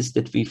metamorphosis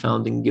that we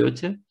found in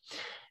Goethe.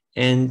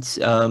 And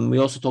we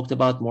also talked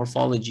about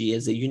morphology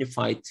as a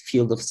unified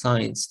field of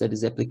science that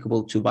is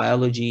applicable to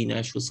biology,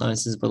 natural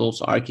sciences, but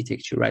also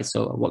architecture, right?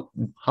 So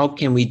how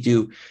can we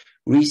do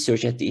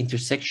research at the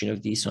intersection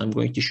of these? So I'm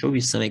going to show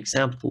you some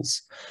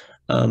examples.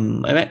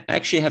 I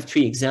actually have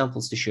 3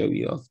 examples to show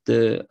you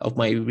of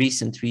my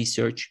recent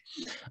research.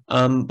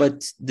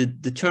 But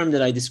the term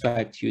that I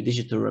described to you,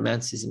 digital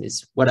romanticism,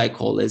 is what I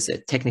call as a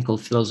technical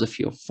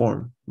philosophy of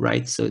form,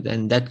 right? So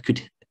then that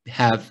could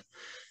have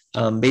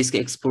basically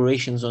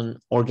explorations on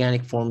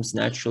organic forms,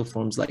 natural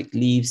forms like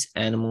leaves,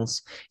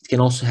 animals. It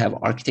can also have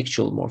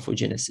architectural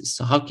morphogenesis.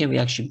 So how can we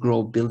actually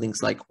grow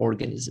buildings like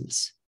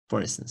organisms, for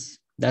instance?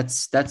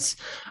 That's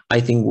I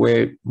think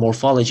where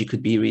morphology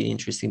could be really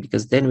interesting,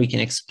 because then we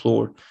can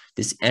explore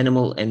this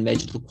animal and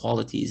vegetal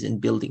qualities in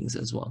buildings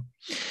as well.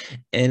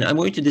 And I'm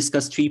going to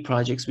discuss 3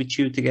 projects with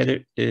you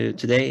together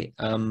today: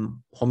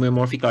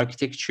 homeomorphic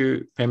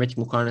architecture, parametric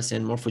mukarnas,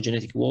 and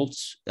morphogenetic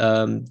walls.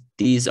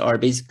 These are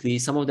basically,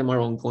 some of them are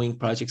ongoing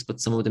projects, but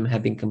some of them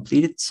have been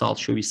completed. So I'll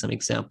show you some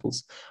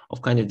examples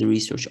of kind of the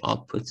research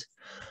output.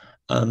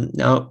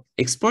 Now,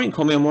 exploring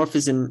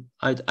homeomorphism,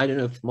 I don't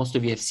know if most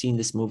of you have seen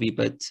this movie,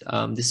 but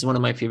this is one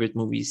of my favorite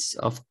movies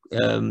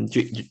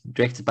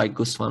directed by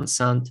Gus Van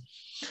Sant,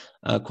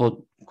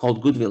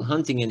 called Good Will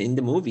Hunting. And in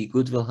the movie,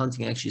 Good Will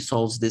Hunting actually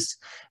solves this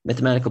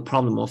mathematical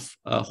problem of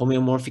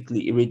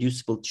homeomorphically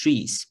irreducible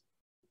trees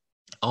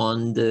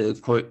on the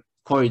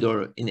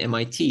corridor in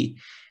MIT,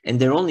 and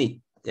they're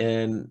only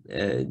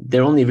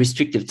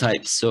restrictive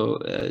types. So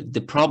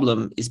the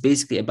problem is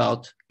basically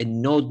about a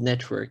node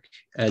network,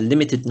 a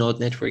limited node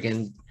network,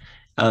 and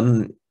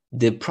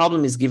the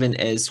problem is given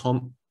as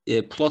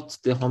plot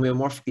the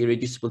homeomorphically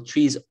reducible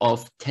trees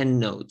of 10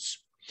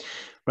 nodes,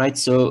 right?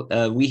 So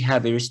we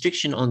have a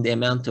restriction on the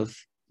amount of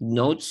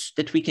nodes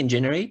that we can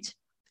generate,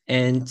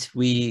 and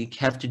we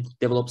have to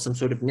develop some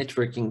sort of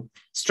networking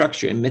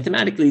structure. And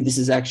mathematically, this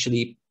is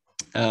actually,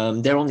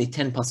 there are only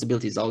 10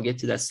 possibilities. I'll get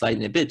to that slide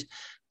in a bit,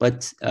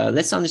 but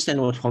let's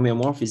understand what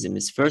homeomorphism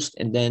is first,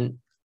 and then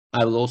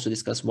I will also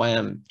discuss why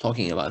I'm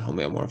talking about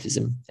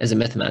homeomorphism as a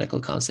mathematical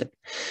concept.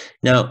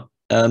 Now,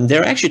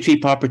 there are actually three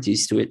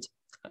properties to it.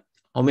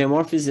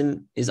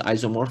 Homeomorphism is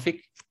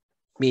isomorphic,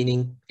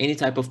 meaning any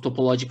type of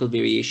topological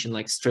variation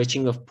like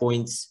stretching of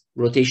points,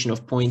 rotation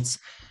of points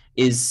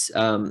is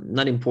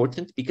not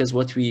important, because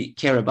what we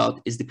care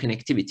about is the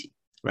connectivity,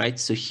 right?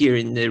 So here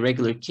in the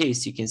regular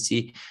case, you can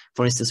see,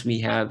 for instance, we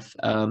have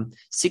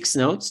 6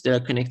 nodes that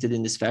are connected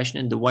in this fashion,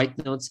 and the white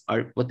nodes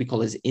are what we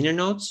call as inner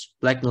nodes.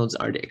 Black nodes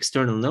are the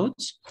external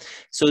nodes.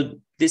 So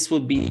this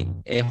will be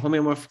a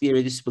homeomorphically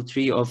reducible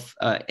tree of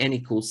n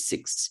equals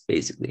 6,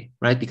 basically,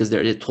 right? Because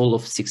there are a total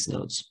of 6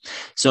 nodes.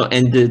 So,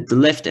 and the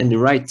left and the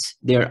right,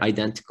 they're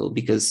identical,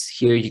 because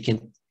here you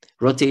can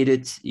rotate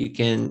it, you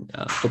can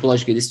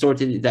topologically distort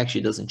it. It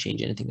actually doesn't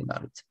change anything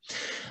about it.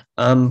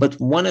 But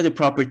one other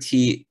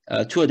property,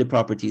 two other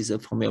properties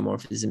of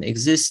homeomorphism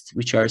exist,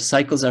 which are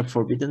cycles are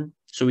forbidden.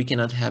 So we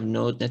cannot have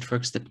node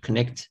networks that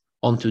connect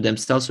onto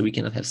themselves. So we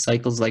cannot have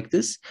cycles like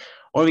this,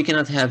 or we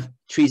cannot have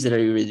trees that are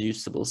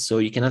irreducible. So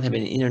you cannot have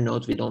an inner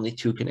node with only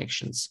 2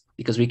 connections,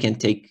 because we can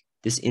take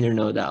this inner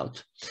node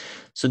out.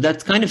 So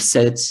that kind of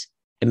sets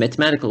a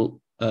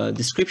mathematical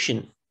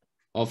description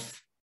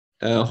of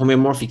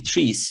homeomorphic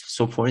trees.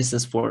 So for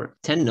instance, for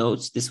 10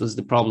 nodes, this was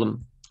the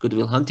problem Good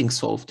Will Hunting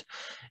solved.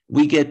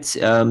 We get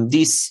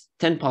these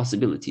 10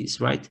 possibilities,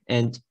 right?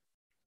 And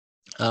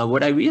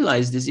what I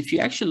realized is, if you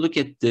actually look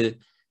at the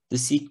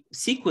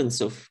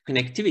sequence of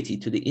connectivity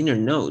to the inner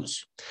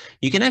nodes,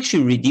 you can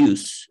actually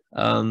reduce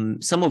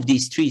some of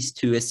these trees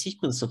to a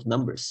sequence of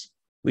numbers,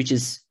 which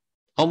is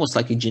almost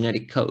like a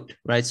genetic code,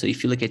 right? So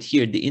if you look at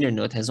here, the inner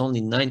node has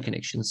only 9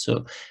 connections.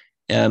 So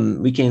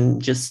we can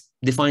just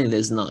define it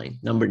as 9,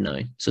 number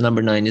 9. So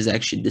number 9 is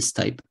actually this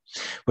type.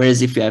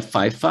 Whereas if you have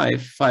 5,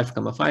 5, 5,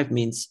 5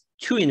 means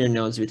 2 inner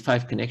nodes with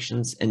 5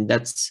 connections, and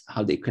that's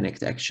how they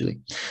connect actually.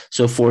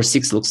 So 4,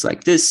 6 looks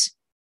like this,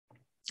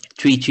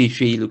 3, 3,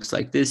 3 looks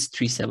like this,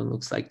 3, 7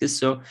 looks like this.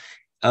 So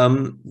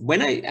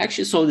when I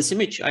actually saw this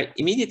image, I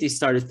immediately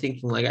started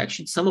thinking, like,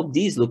 actually some of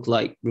these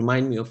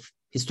remind me of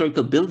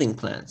historical building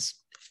plans.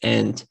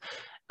 And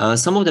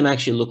some of them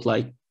actually look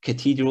like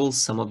cathedrals,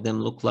 some of them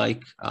look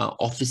like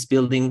office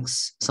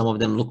buildings, some of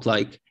them look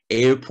like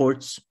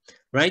airports,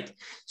 right?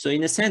 So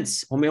in a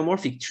sense,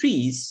 homeomorphic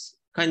trees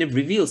kind of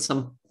reveal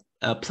some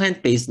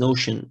plant-based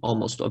notion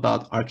almost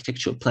about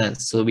architectural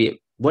plans. So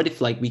what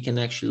if we can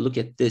actually look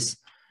at this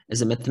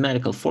as a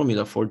mathematical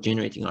formula for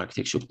generating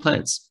architectural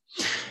plans?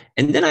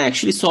 And then I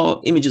actually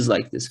saw images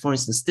like this. For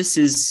instance, this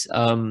is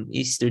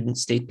Eastern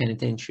State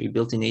Penitentiary,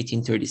 built in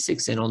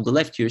 1836. And on the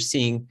left, you're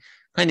seeing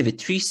kind of a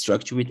tree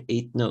structure with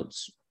 8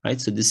 nodes,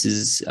 right? So this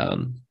is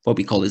what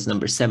we call is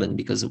number 7,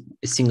 because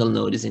a single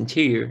node is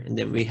interior, and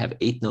then we have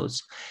 8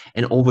 nodes.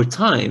 And over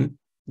time,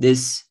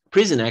 this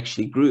prison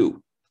actually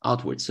grew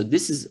outwards. So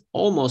this is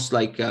almost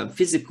like a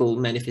physical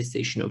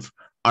manifestation of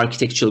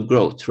architectural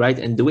growth, right?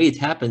 And the way it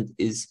happened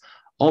is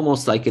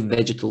almost like a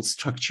vegetal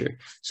structure.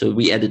 So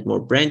we added more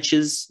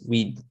branches,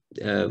 we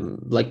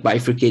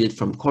bifurcated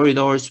from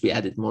corridors, we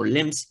added more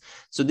limbs.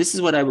 So this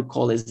is what I would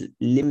call as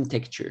limb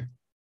texture.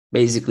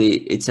 Basically,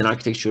 it's an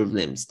architecture of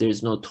limbs.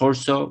 There's no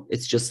torso.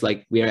 It's just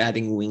like we are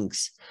adding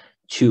wings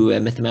to a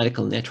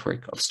mathematical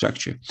network of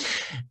structure.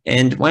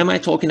 And why am I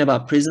talking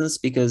about prisons?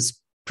 Because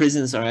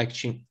prisons are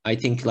actually, I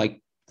think,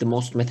 the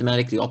most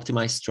mathematically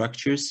optimized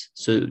structures.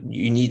 So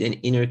you need an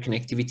inner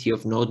connectivity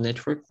of node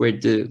network where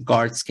the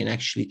guards can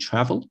actually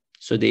travel.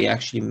 So they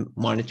actually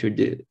monitor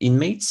the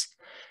inmates.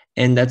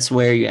 And that's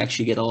where you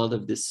actually get a lot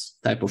of this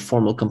type of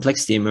formal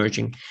complexity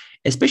emerging,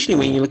 especially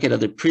when you look at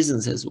other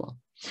prisons as well.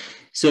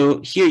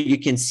 So here you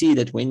can see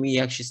that when we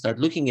actually start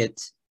looking at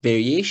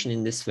variation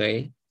in this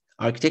way,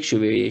 architectural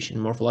variation,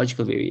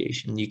 morphological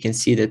variation, you can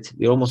see that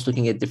we're almost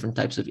looking at different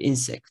types of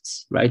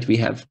insects, right? We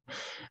have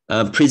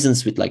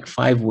prisons with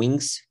 5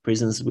 wings,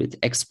 prisons with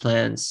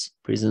X-plans,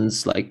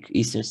 prisons like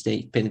Eastern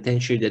State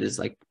Penitentiary that is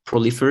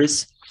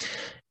proliferous,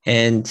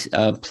 and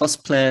plus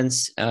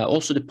plans,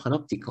 also the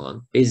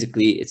panopticon.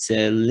 Basically, it's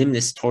a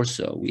limbless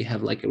torso. We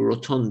have a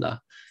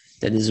rotunda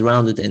that is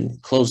rounded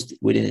and closed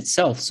within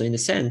itself. So in a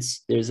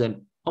sense, there's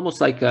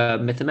almost like a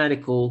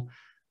mathematical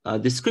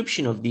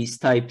description of these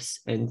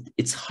types, and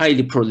it's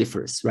highly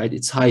proliferous, right?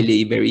 It's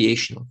highly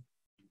variational.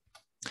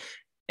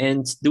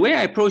 And the way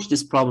I approach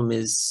this problem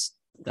is,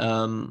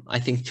 I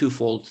think,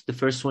 twofold. The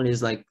first one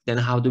is then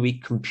how do we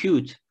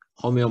compute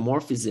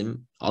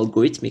homeomorphism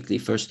algorithmically,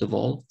 first of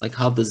all?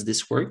 How does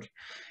this work?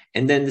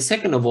 And then the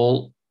second of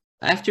all,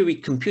 after we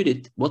compute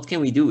it, what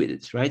can we do with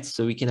it, right?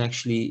 So we can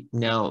actually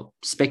now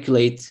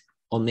speculate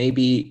on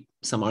maybe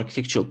some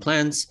architectural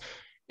plans,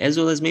 as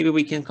well as maybe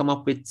we can come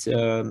up with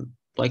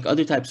like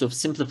other types of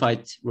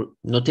simplified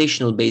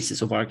notational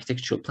basis of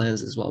architectural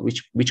plans as well,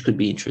 which could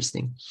be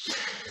interesting.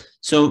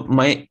 So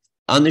my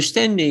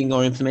understanding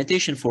or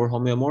implementation for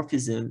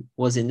homeomorphism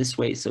was in this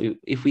way. So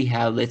if we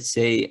have, let's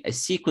say, a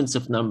sequence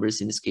of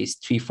numbers, in this case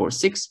 3, 4,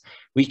 6,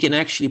 we can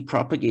actually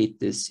propagate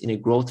this in a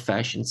growth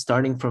fashion,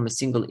 starting from a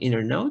single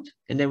inner node,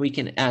 and then we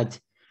can add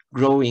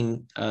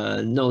growing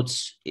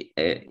nodes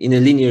in a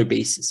linear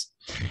basis.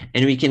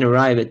 And we can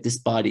arrive at this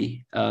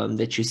body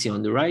that you see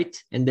on the right.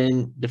 And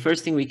then the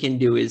first thing we can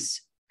do is,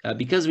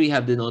 because we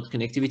have the node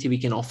connectivity, we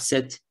can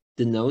offset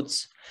the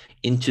nodes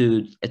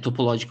into a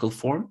topological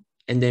form.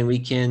 And then we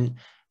can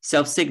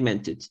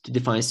self-segment it to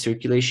define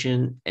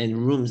circulation and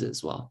rooms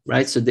as well,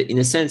 right? So in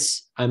a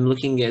sense, I'm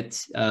looking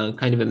at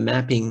kind of a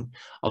mapping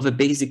of a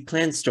basic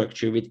plan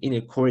structure with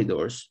inner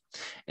corridors.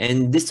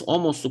 And this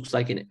almost looks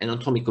like an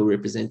anatomical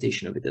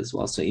representation of it as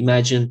well. So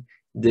imagine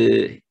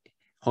the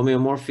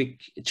homeomorphic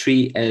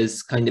tree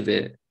as kind of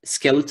a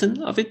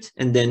skeleton of it,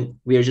 and then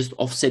we are just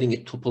offsetting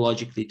it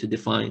topologically to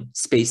define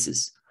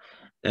spaces.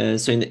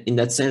 So in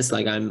that sense,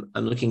 like I'm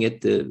looking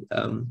at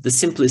the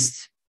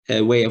simplest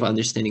way of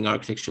understanding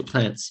architectural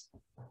plans.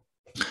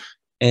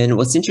 And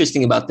what's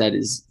interesting about that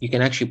is you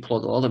can actually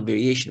plot a lot of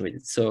variation with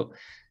it. So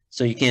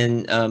you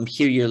can,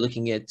 here you're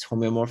looking at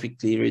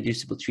homeomorphically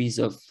reducible trees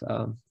of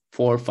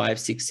 4, 5,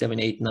 6, 7,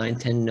 8, 9,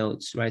 10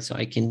 nodes, right? So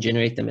I can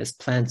generate them as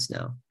plants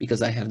now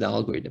because I have the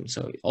algorithm.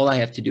 So all I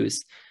have to do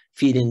is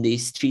feed in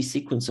these 3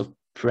 sequence of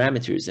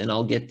parameters and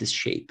I'll get this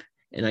shape.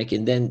 And I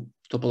can then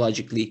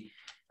topologically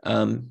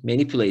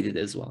manipulate it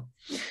as well.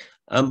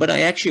 But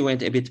I actually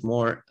went a bit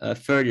more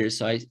further.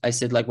 So I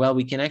said, like, well,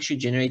 we can actually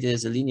generate it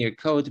as a linear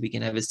code. We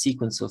can have a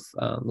sequence of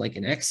like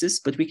an axis,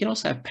 but we can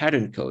also have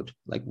pattern code.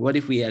 Like, what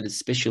if we add a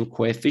special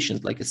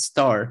coefficient, like a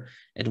star,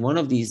 at one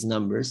of these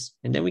numbers,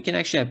 and then we can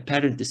actually have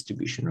pattern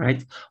distribution,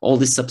 right? All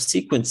the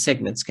subsequent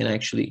segments can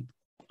actually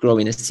grow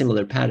in a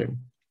similar pattern.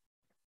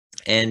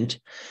 And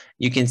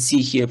you can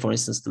see here, for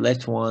instance, the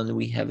left one,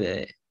 we have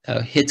a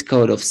hit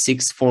code of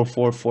 6, 4,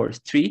 4, 4,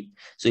 3.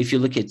 So if you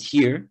look at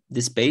here,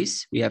 this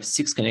base, we have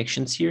 6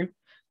 connections here.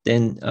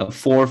 Then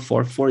 4,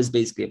 4, 4 is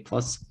basically a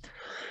plus.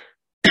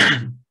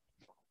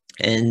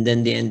 And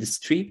then the end is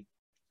 3.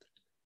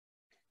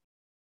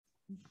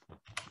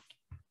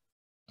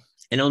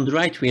 And on the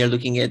right, we are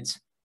looking at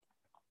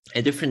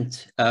a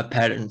different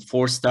pattern,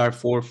 4 star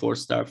 4, 4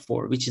 star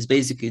 4, which is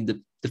basically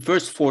the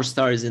first 4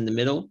 stars in the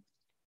middle.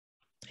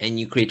 And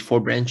you create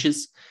 4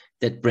 branches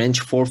that branch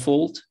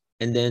 4-fold.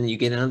 And then you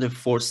get another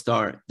 4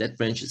 star that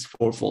branches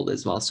 4-fold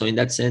as well. So in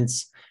that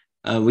sense,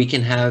 we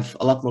can have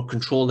a lot more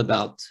control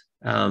about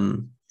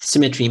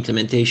symmetry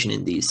implementation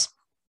in these.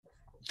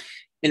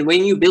 And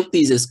when you build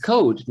these as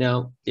code,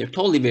 now they're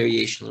totally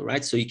variational,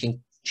 right? So you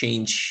can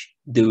change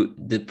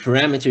the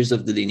parameters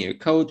of the linear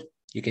code.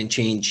 You can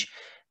change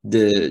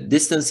the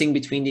distancing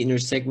between the inner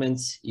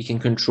segments. You can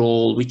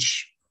control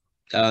which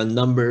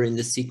number in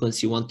the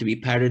sequence you want to be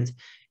patterned.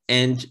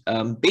 And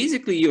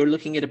basically, you're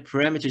looking at a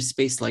parameter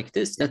space like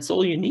this. That's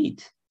all you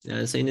need.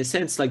 So in a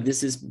sense, like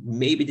this is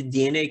maybe the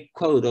DNA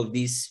code of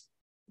these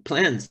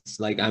plants.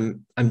 Like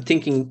I'm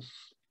thinking,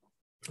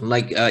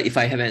 like if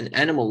I have an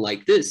animal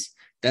like this,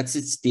 that's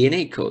its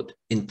DNA code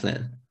in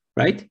plan,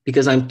 right?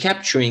 Because I'm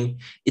capturing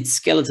its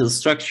skeletal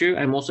structure.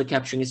 I'm also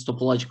capturing its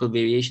topological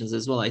variations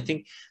as well. I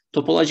think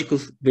topological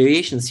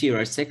variations here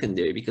are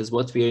secondary because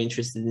what we are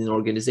interested in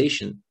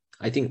organization,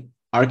 I think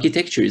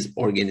architecture is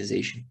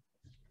organization.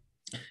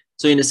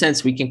 So in a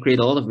sense, we can create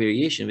a lot of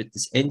variation with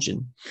this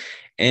engine.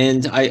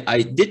 And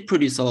I did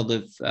produce a lot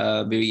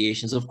of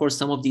variations. Of course,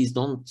 some of these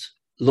don't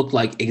look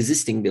like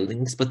existing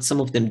buildings, but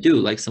some of them do.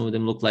 Like some of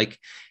them look like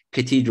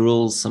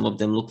cathedrals. Some of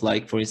them look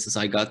like, for instance,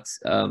 I got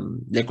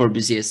Le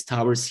Corbusier's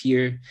towers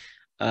here.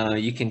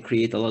 You can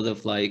create a lot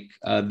of like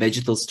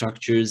vegetal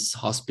structures,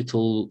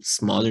 hospitals,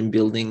 modern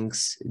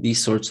buildings,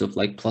 these sorts of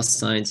like plus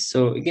signs.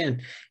 So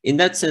again, in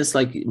that sense,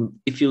 like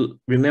if you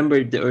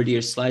remember the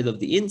earlier slide of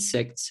the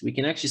insects, we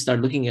can actually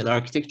start looking at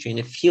architecture in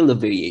a field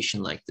of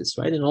variation like this,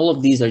 right? And all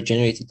of these are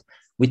generated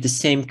with the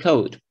same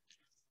code,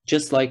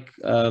 just like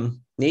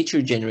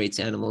nature generates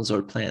animals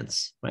or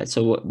plants, right?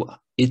 So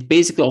it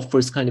basically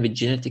offers kind of a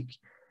genetic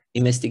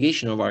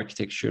investigation of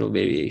architectural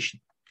variation.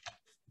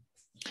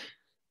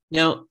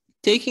 Now,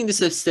 taking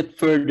this a step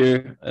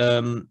further,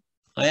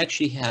 I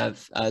actually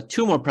have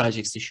 2 more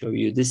projects to show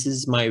you. This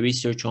is my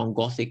research on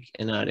Gothic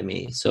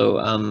anatomy. So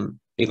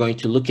we're going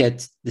to look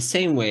at the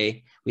same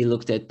way we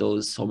looked at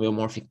those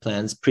homeomorphic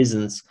plans,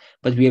 prisons,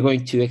 but we are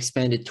going to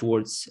expand it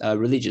towards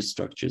religious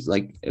structures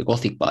like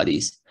Gothic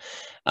bodies.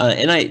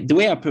 And the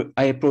way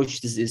I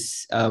approach this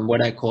is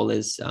what I call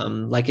is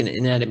like an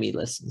anatomy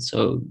lesson.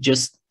 So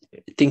just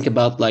think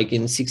about like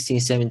in 16th,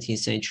 17th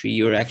century,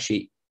 you're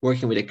actually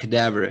working with a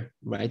cadaver,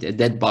 right? A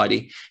dead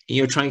body, and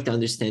you're trying to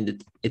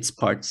understand its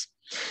parts.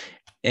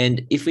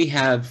 And if we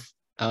have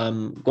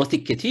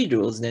Gothic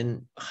cathedrals,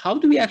 then how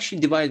do we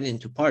actually divide it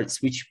into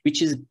parts?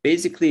 Which is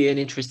basically an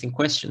interesting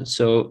question.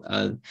 So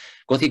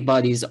Gothic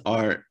bodies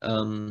are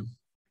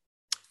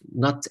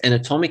not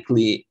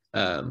anatomically,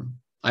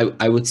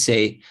 I would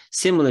say,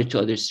 similar to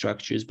other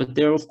structures, but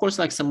there are of course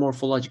like some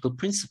morphological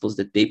principles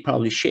that they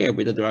probably share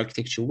with other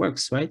architectural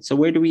works, right? So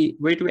where do we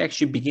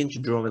actually begin to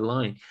draw a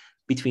line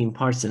between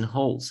parts and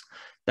wholes?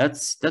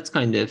 That's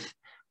kind of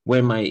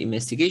where my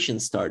investigation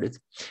started.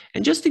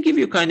 And just to give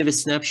you kind of a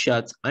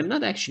snapshot, I'm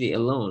not actually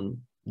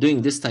alone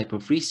doing this type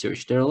of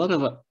research. There are a lot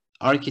of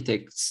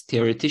architects,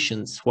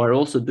 theoreticians who are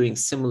also doing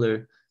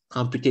similar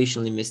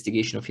computational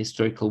investigation of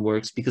historical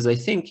works, because I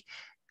think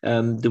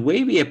the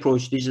way we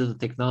approach digital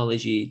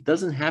technology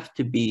doesn't have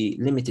to be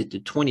limited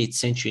to 20th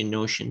century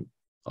notion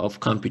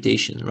of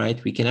computation,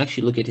 right? We can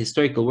actually look at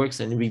historical works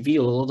and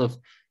reveal a lot of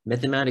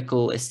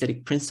mathematical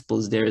aesthetic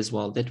principles there as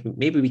well that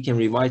maybe we can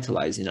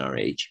revitalize in our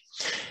age.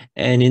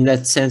 And in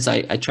that sense,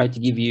 I tried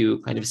to give you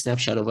kind of a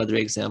snapshot of other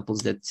examples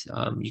that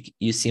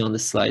you see on the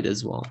slide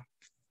as well.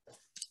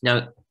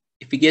 Now,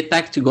 if we get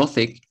back to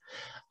Gothic,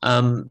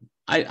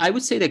 I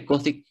would say that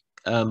Gothic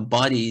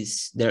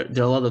bodies, there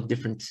are a lot of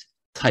different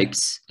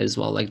types as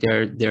well. Like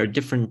there are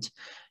different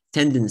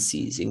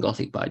tendencies in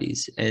Gothic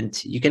bodies, and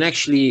you can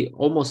actually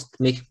almost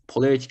make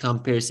polarity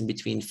comparison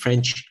between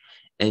French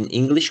and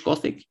English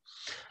Gothic.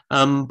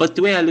 But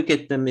the way I look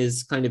at them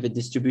is kind of a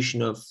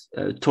distribution of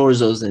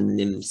torsos and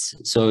limbs.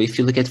 So if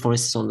you look at, for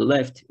instance, on the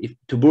left, if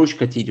to Bourges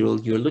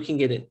Cathedral, you're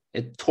looking at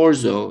a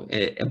torso,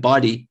 a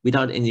body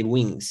without any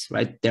wings,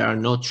 right? There are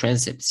no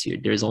transepts here.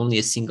 There's only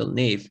a single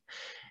nave,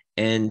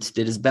 and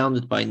that is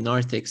bounded by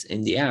narthex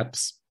and the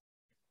apse.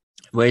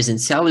 Whereas in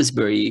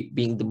Salisbury,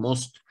 being the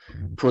most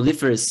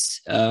proliferous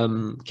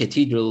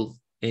cathedral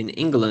in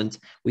England,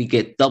 we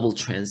get double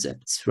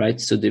transepts, right?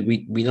 So that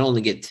we not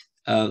only get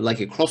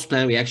like a cross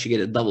plan, we actually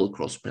get a double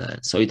cross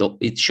plan. So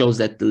it shows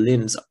that the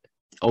limbs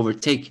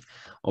overtake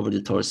over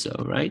the torso,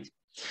 right?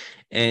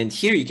 And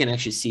here you can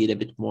actually see it a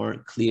bit more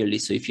clearly.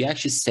 So if you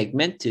actually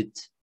segment it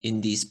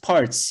in these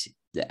parts,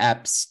 the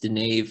apse, the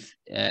nave,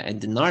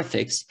 and the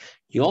narthex,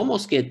 you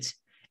almost get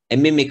a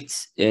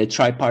mimicked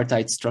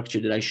tripartite structure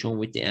that I shown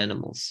with the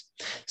animals.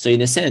 So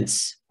in a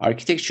sense,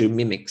 architecture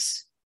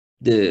mimics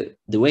the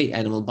way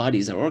animal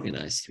bodies are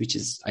organized, which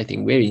is, I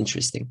think, very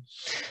interesting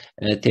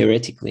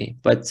theoretically.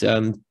 But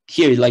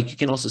here, like, you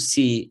can also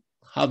see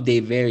how they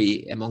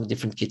vary among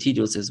different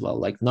cathedrals as well.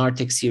 Like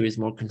narthex here is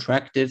more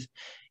contractive.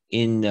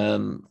 In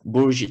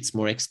Bourges, it's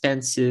more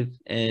expansive.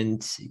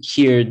 And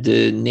here,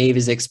 the nave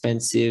is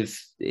expansive.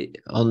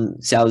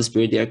 On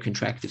Salisbury, they are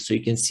contractive. So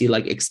you can see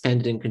like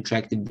expanded and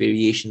contracted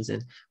variations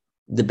and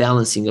the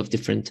balancing of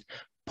different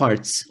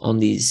parts on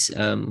these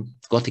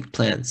Gothic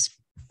plans.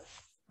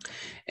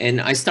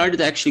 And I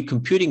started actually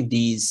computing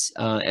these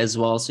as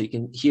well. So you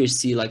can here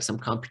see like some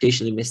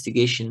computational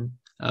investigation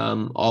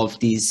of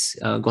these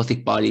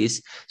Gothic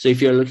bodies. So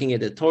if you're looking at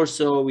the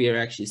torso, we are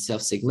actually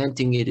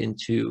self-segmenting it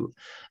into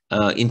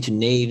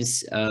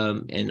naves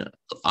and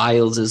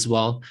aisles as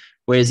well.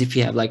 Whereas if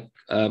you have like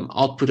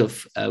output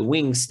of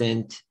wings,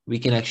 then we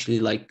can actually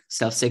like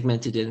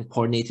self-segment it and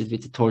coordinate it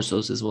with the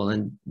torsos as well.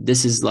 And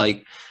this is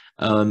like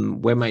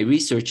where my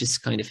research is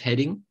kind of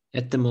heading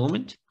at the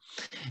moment.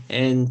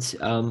 And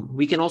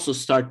we can also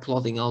start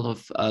plotting out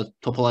of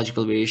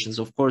topological variations.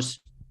 Of course,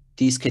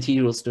 these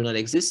cathedrals do not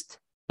exist,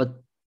 but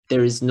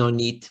there is no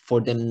need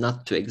for them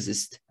not to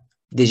exist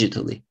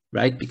digitally,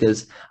 right?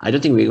 Because I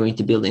don't think we're going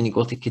to build any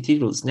Gothic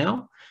cathedrals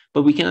now,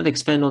 but we cannot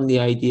expand on the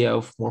idea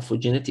of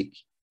morphogenetic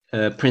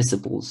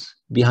principles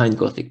behind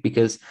Gothic,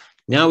 because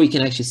now we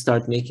can actually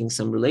start making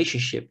some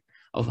relationship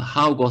of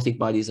how Gothic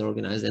bodies are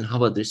organized and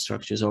how other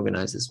structures are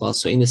organized as well.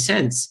 So in a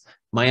sense,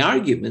 my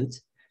argument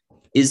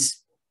is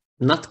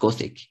not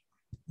Gothic,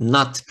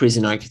 not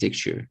prison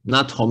architecture,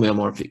 not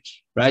homeomorphic,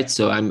 right?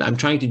 So I'm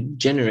trying to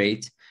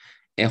generate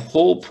a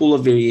whole pool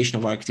of variation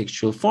of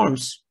architectural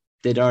forms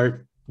that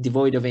are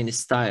devoid of any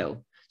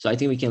style. So I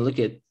think we can look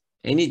at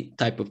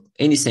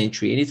any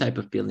century, any type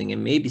of building,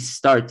 and maybe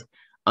start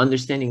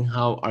understanding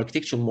how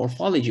architectural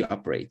morphology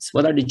operates.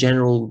 What are the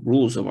general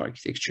rules of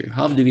architecture?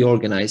 How do we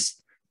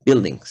organize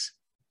buildings?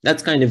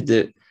 That's kind of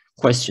the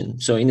question.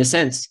 So in a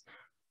sense,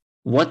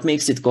 what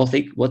makes it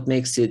Gothic? What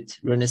makes it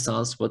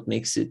Renaissance? What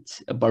makes it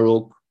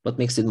Baroque? What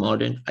makes it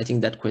modern? I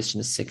think that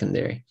question is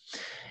secondary.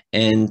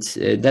 And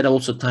that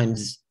also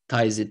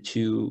ties it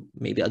to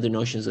maybe other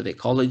notions of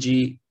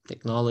ecology,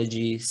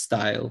 technology,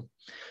 style.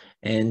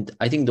 And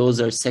I think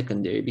those are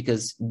secondary,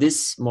 because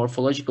this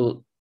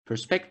morphological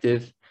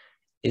perspective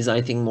is,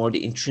 I think, more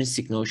the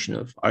intrinsic notion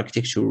of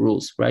architectural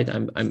rules, right?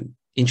 I'm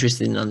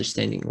interested in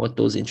understanding what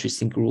those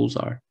intrinsic rules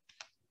are.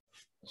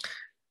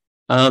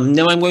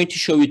 Now I'm going to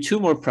show you two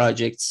more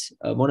projects.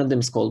 One of them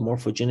is called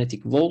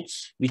Morphogenetic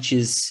Vaults, which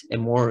is a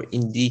more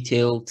in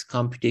detailed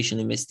computational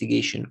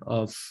investigation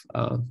of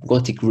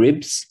Gothic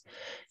ribs.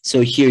 So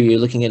here you're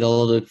looking at a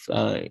lot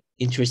of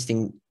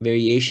interesting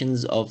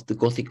variations of the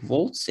Gothic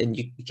vaults, and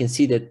you can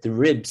see that the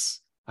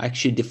ribs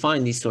actually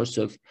define these sorts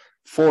of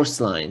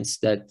force lines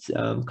that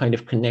kind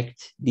of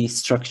connect these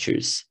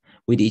structures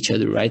with each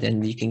other, right?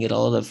 And you can get a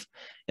lot of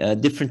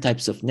different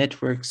types of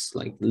networks,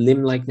 like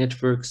limb-like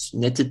networks,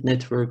 netted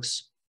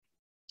networks,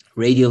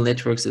 radial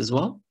networks as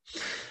well.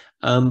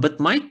 But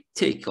my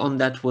take on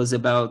that was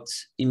about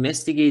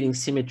investigating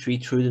symmetry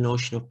through the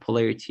notion of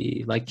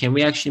polarity. Like, can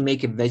we actually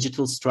make a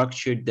vegetal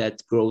structure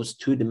that grows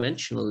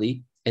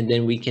two-dimensionally, and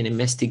then we can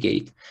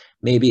investigate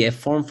maybe a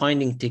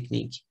form-finding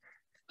technique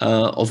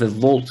of a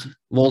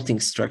vaulting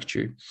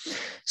structure.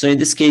 So in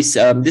this case,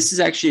 this is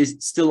actually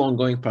still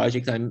ongoing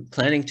project. I'm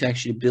planning to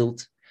actually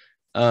build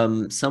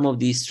some of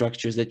these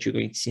structures that you're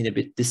going to see in a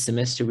bit this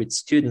semester with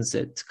students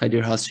at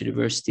Kadir Has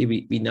University.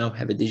 We now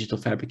have a digital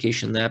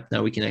fabrication lab.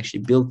 Now we can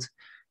actually build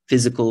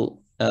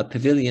physical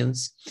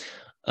pavilions.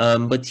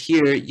 But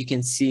here you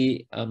can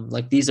see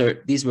like these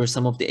were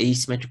some of the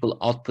asymmetrical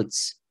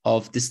outputs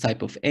of this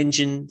type of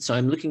engine. So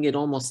I'm looking at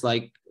almost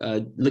like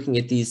looking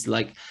at these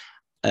like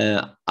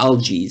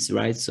algae,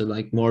 right? So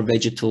like more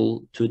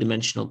vegetal,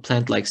 two-dimensional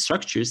plant-like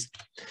structures.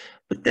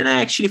 But then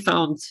I actually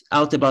found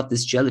out about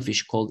this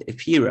jellyfish called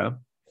Ephira.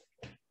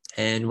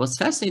 And what's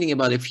fascinating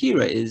about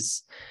Ephira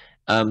is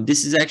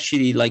this is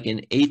actually like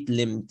an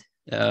 8-limbed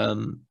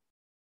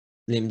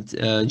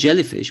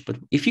jellyfish. But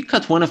if you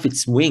cut one of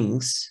its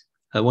wings,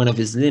 one of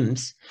his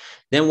limbs,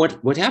 then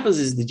what happens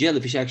is the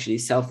jellyfish actually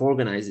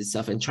self-organizes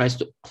itself and tries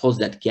to close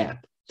that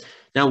gap.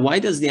 Now, why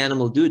does the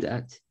animal do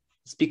that?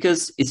 It's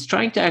because it's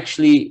trying to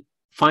actually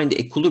find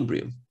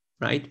equilibrium,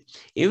 right?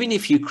 Even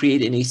if you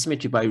create an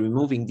asymmetry by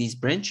removing these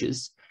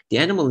branches, the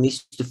animal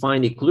needs to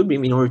find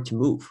equilibrium in order to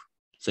move.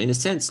 So in a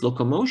sense,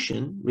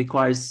 locomotion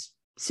requires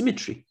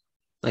symmetry,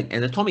 like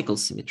anatomical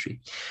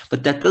symmetry.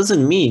 But that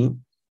doesn't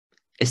mean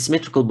a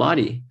symmetrical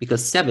body,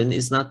 because 7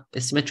 is not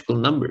a symmetrical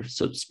number,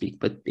 so to speak.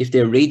 But if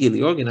they're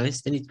radially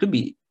organized, then it could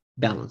be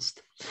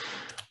balanced.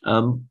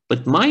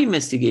 But my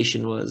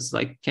investigation was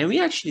like, can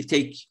we actually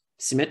take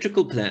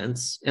symmetrical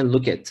plans and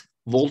look at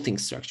vaulting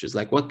structures?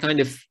 Like, what kind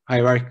of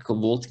hierarchical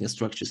vaulting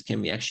structures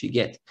can we actually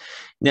get?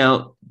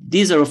 Now,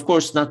 these are, of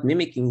course, not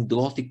mimicking the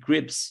Gothic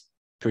ribs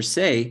per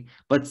se,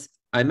 but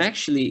I'm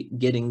actually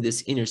getting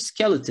this inner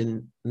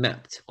skeleton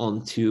mapped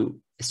onto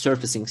a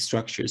surfacing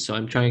structure. So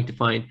I'm trying to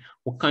find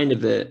what kind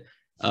of a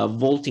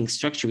vaulting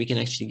structure we can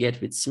actually get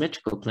with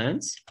symmetrical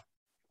plans,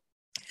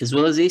 as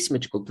well as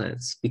asymmetrical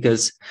plans.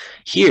 Because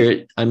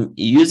here I'm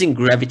using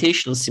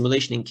gravitational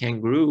simulation in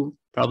Kangaroo.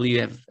 Probably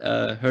you have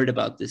heard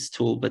about this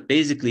tool, but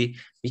basically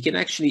we can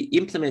actually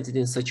implement it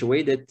in such a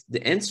way that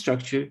the end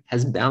structure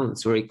has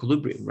balance or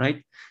equilibrium,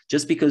 right?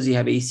 Just because you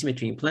have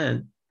asymmetry in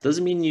plan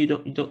doesn't mean you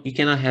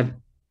cannot have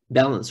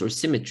balance or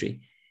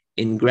symmetry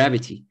in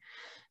gravity.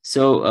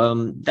 So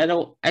that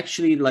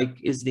actually like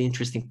is the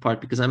interesting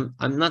part, because I'm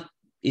not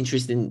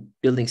interested in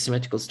building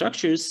symmetrical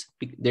structures.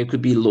 There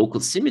could be local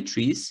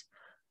symmetries,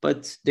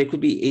 but there could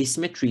be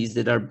asymmetries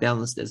that are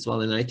balanced as well.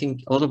 And I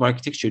think a lot of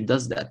architecture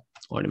does that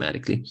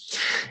automatically.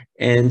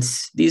 And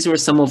these were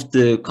some of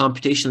the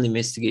computational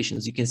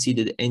investigations. You can see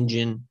that the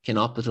engine can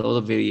output a lot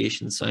of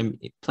variations. So I'm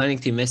planning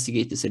to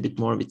investigate this a bit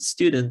more with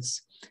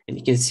students. And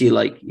you can see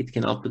like it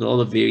can output a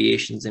lot of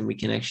variations, and we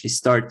can actually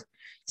start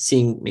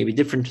seeing maybe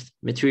different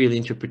material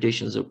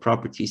interpretations or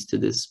properties to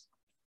this.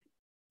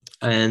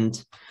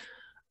 And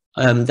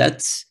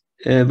that's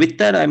with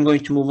that, I'm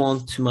going to move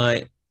on to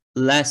my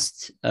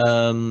last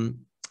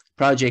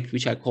project,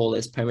 which I call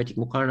as parametric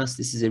mukarnas.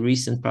 This is a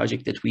recent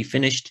project that we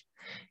finished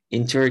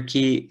in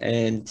Turkey,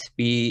 and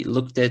we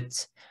looked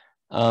at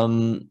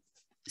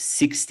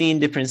 16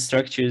 different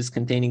structures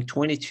containing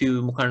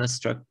 22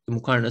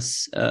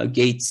 mukarnas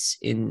gates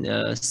in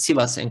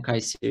Sivas and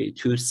Kayseri,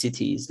 2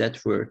 cities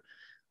that were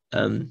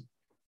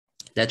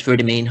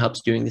the main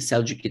hubs during the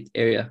Seljuk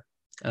era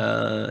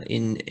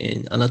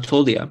in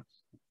Anatolia.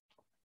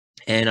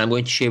 And I'm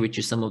going to share with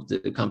you some of the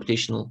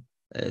computational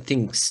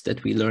things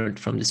that we learned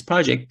from this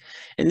project.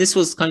 And this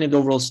was kind of the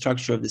overall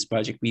structure of this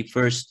project. We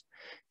first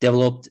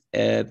developed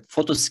a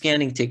photo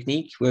scanning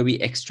technique where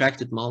we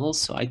extracted models.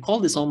 So I call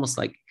this almost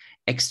like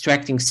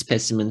extracting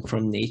specimen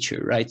from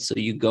nature, right? So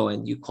you go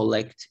and you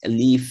collect a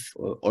leaf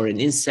or an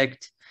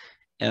insect.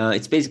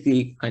 It's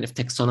basically kind of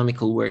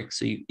taxonomical work.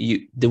 So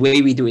the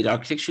way we do it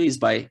architecturally is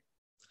by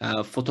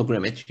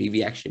photogrammetry.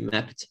 We actually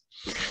map it.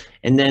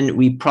 And then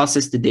we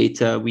process the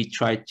data. We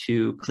try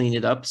to clean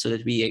it up so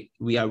that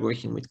we are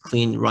working with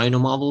clean Rhino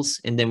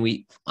models. And then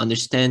we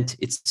understand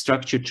its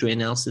structure through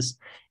analysis.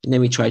 And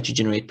then we try to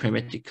generate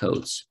parametric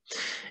codes.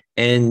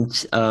 And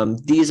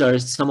these are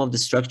some of the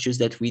structures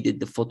that we did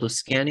the photo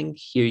scanning.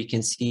 Here you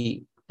can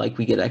see like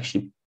we get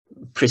actually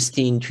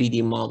pristine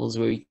 3D models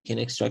where you can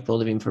extract a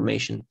lot of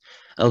information,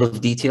 a lot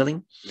of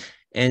detailing.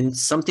 And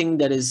something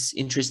that is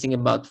interesting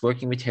about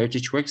working with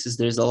heritage works is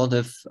there's a lot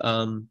of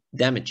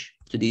damage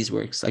to these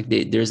works. Like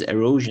there's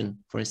erosion,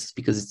 for instance,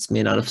 because it's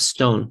made out of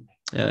stone,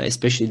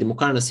 especially the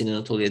mukarnas in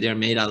Anatolia, they're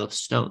made out of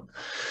stone.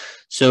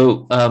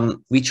 So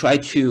we try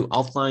to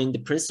outline the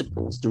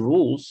principles, the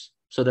rules,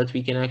 so that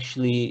we can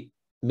actually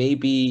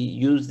maybe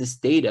use this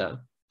data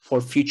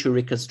for future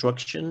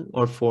reconstruction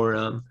or for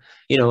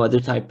other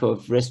type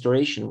of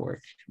restoration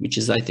work, which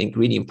is, I think,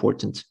 really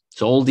important.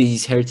 So all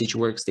these heritage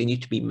works, they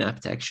need to be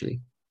mapped actually.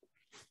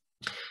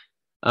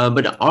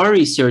 But our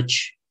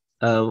research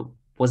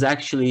was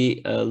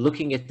actually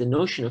looking at the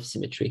notion of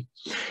symmetry.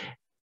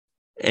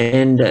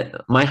 And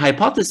my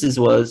hypothesis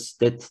was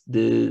that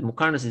the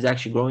muqarnas is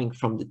actually growing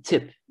from the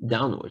tip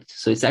downward.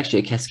 So it's actually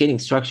a cascading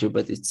structure,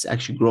 but it's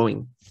actually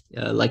growing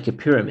like a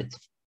pyramid,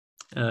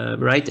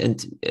 right?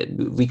 And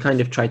we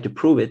kind of tried to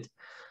prove it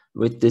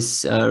with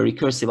this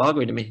recursive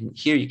algorithm. And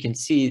here you can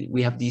see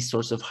we have these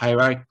sorts of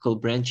hierarchical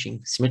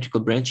branching, symmetrical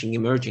branching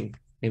emerging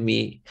when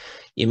we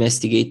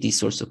investigate these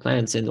sorts of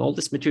plans. And all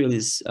this material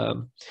is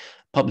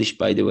published,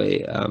 by the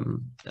way,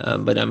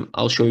 but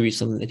I'll show you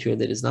some material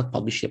that is not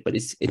published yet, but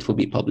it will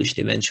be published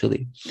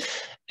eventually.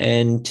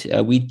 And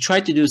we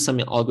tried to do some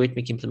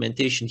algorithmic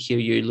implementation. Here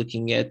you're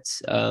looking at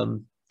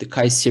the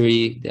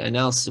Kayseri, the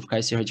analysis of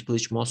Kayseri Hacı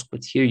Kılıç Mosque,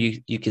 but here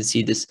you can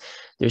see this.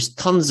 There's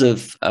tons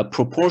of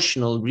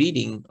proportional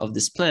reading of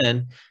this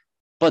plan,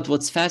 but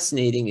what's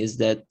fascinating is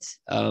that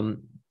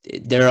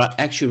there are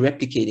actually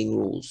replicating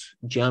rules,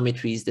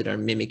 geometries that are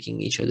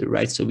mimicking each other,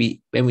 right? So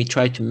when we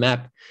try to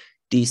map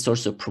these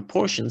sorts of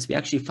proportions, we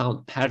actually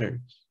found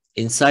pattern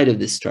inside of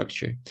this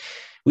structure,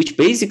 which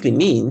basically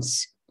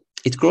means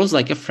it grows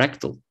like a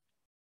fractal,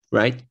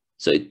 right?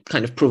 So it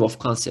kind of proof of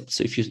concept.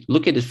 So if you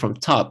look at it from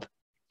top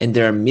and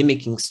there are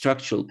mimicking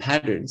structural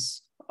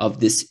patterns of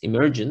this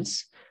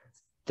emergence,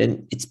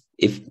 then if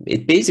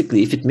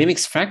it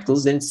mimics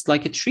fractals, then it's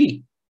like a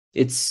tree.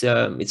 It's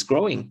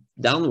growing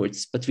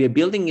downwards, but we are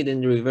building it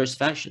in the reverse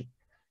fashion,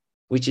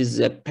 which is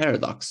a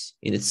paradox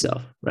in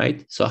itself,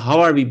 right? So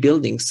how are we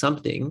building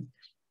something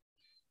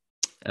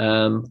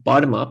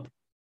bottom up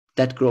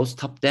that grows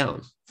top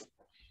down?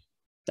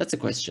 That's a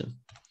question,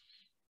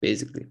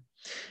 basically.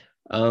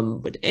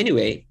 But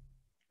anyway,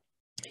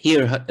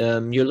 here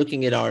you're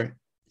looking at our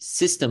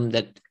system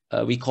that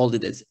we called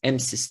it as M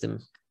system,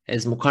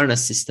 as muqarnas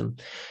system.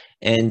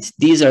 And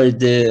these are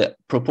the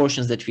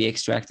proportions that we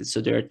extracted.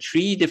 So there are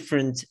 3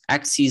 different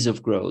axes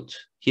of growth.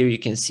 Here you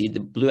can see the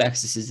blue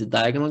axis is the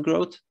diagonal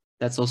growth.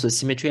 That's also a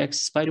symmetry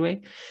axis, by the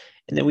way.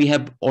 And then we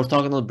have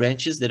orthogonal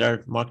branches that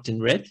are marked in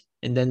red,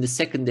 and then the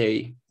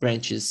secondary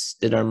branches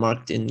that are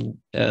marked in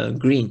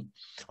green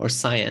or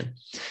cyan.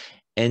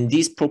 And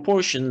these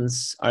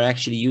proportions are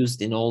actually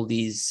used in all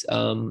these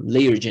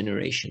layer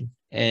generation,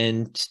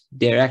 and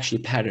they're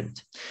actually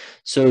patterned.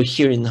 So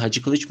here in Hacı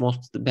Kılıç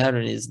Mosque, the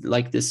pattern is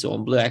like this. So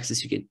on blue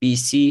axis, you get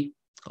BC,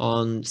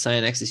 on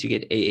cyan axis, you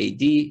get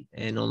AAD,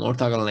 and on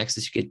orthogonal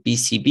axis, you get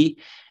BCB.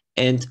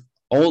 And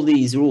all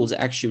these rules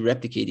actually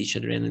replicate each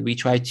other. And we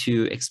try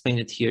to explain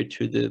it here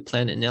through the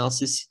plan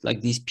analysis.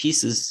 Like these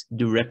pieces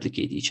do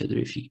replicate each other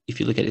if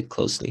you look at it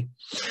closely.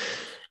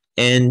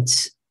 And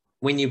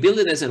when you build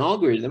it as an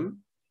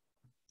algorithm,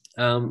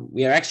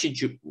 we are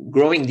actually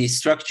growing these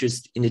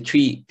structures in the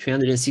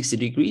 360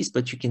 degrees,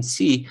 but you can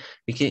see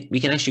we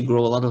can actually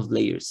grow a lot of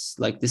layers.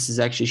 Like this is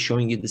actually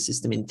showing you the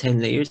system in 10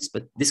 layers,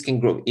 but this can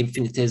grow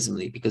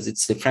infinitesimally because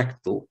it's a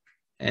fractal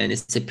and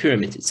it's a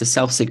pyramid. It's a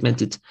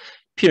self-segmented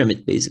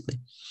pyramid, basically.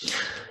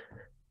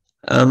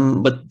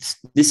 But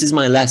this is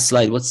my last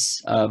slide.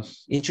 What's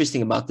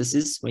interesting about this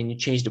is when you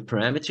change the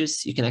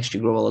parameters, you can actually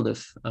grow a lot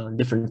of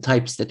different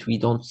types that we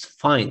don't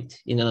find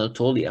in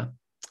Anatolia.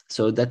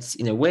 So that's,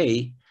 in a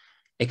way,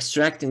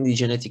 extracting the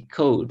genetic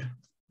code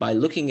by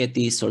looking at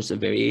these sorts of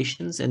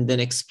variations and then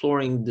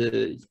exploring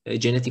the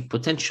genetic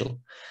potential.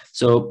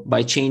 So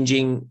by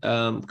changing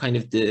kind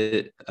of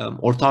the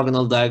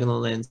orthogonal,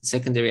 diagonal, and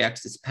secondary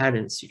axis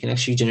patterns, you can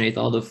actually generate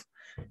a lot of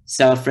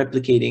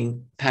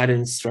self-replicating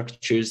pattern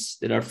structures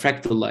that are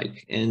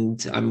fractal-like.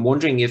 And I'm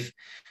wondering if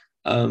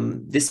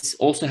this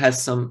also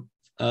has some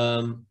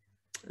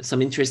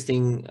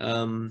interesting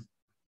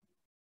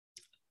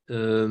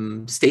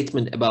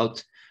statement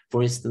about,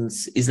 for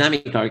instance,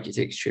 Islamic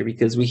architecture,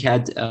 because we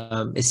had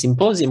a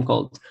symposium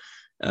called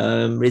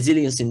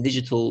Resilience in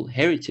Digital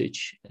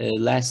Heritage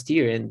last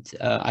year, and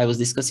I was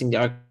discussing the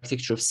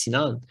architecture of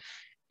Sinan.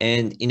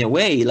 And in a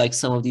way, like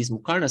some of these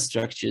muqarnas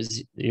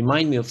structures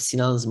remind me of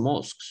Sinan's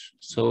mosques.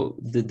 So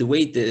the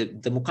way the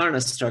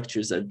muqarnas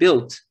structures are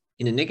built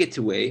in a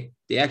negative way,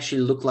 they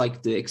actually look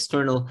like the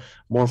external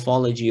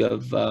morphology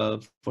of,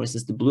 for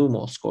instance, the Blue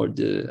Mosque or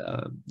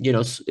the,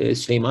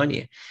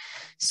 Süleymaniye.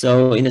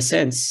 So in a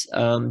sense,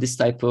 this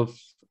type of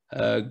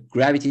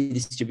gravity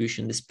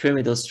distribution, this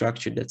pyramidal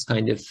structure that's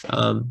kind of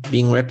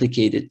being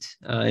replicated,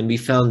 and we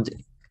found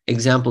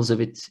examples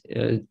of it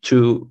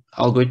through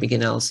algorithmic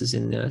analysis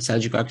in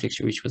Seljuk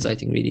architecture, which was, I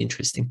think, really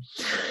interesting.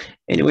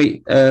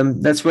 Anyway,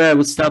 that's where I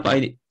would stop.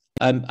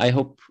 I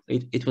hope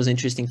it was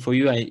interesting for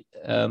you.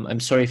 I'm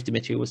sorry if the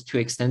material was too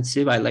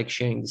extensive. I like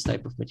sharing this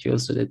type of material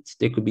so that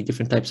there could be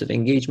different types of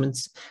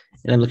engagements,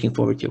 and I'm looking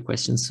forward to your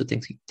questions. So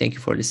thank you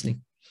for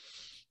listening.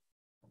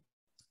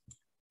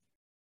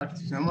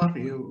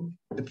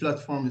 The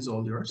platform is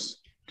all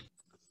yours.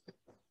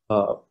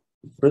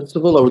 First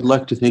of all, I would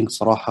like to thank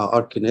Saraha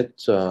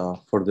ArchiNet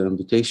for the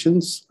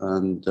invitations,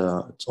 and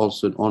it's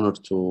also an honor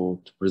to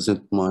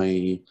present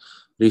my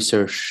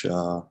research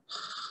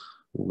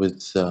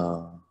with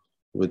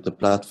the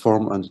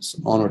platform, and it's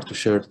an honor to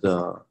share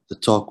the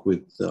talk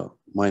with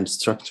my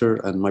instructor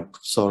and my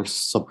professor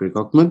Sabri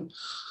Gokmen.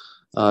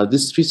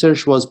 This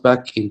research was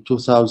back in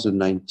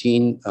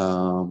 2019.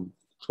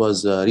 It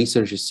was a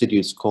research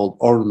studios called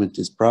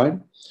Romanticism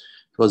Prime.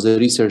 It was a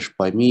research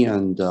by me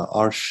and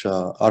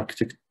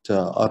architect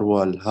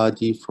Arwa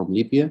Al-Hadi from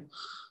Libya.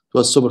 It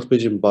was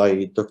supervision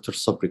by Dr.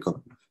 Sabri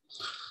Gokmen.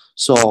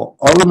 So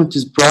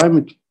Romanticism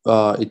Prime,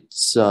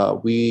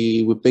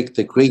 we picked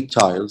the gray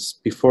tiles.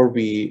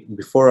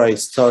 Before I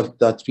start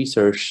that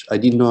research, I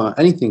didn't know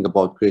anything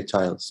about gray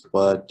tiles,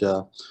 but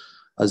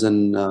as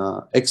an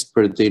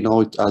expert, they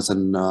know it as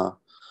an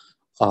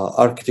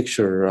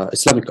architecture,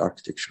 Islamic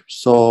architecture.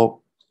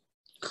 So,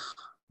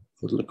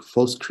 look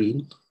full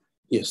screen.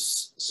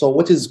 Yes. So,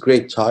 what is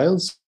gray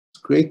tiles?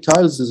 Gray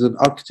tiles is an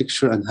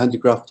architecture and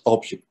handicraft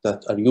object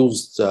that are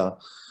used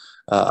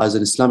as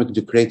an Islamic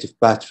decorative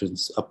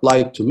patterns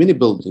applied to many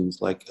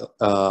buildings, like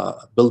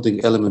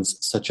building elements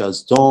such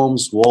as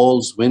domes,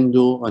 walls,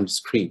 window, and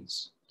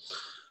screens.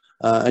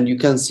 And you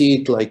can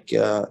see it like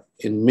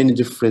in many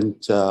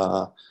different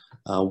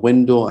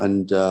window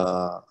and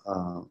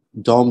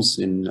domes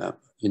in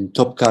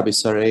Topkapi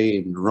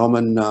Saray, in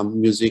Roman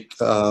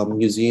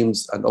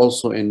museums, and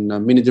also in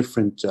many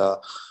different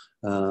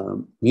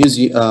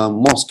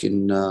mosques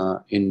in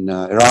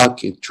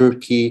Iraq, in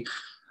Turkey,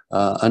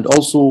 and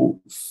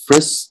also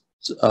first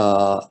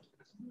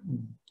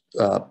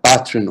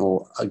pattern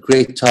or a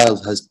gray tile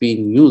has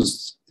been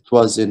used. It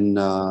was in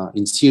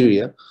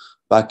Syria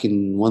back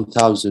in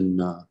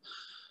 1000.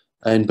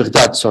 In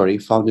Baghdad, sorry,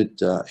 found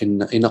it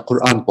in a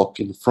Quran book,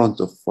 in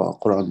front of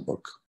Quran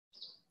book.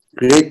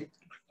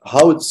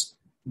 How it's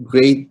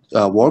great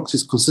works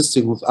is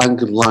consisting of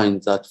angled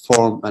lines that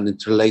form and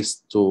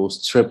interlace to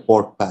strip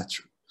board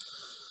pattern.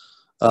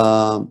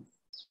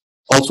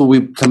 Also,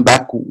 we come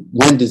back,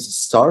 when does it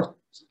start?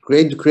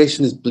 Great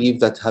decoration is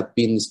believed that have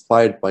been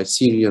inspired by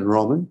Syrian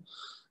Roman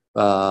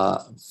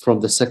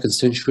from the 2nd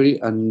century,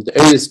 and the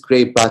earliest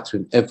gray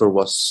pattern ever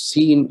was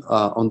seen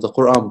on the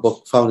Quran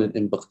book founded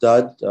in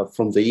Baghdad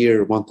from the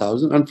year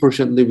 1000.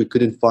 Unfortunately, we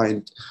couldn't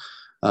find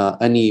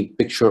any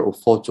picture or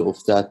photo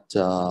of that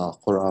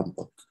Quran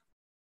book.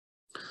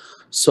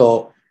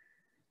 So,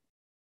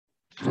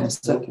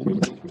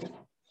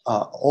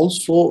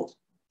 also,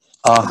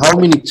 how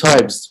many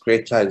types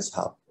gray tiles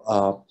have?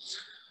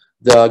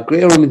 The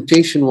gray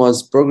ornamentation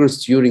was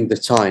progress during the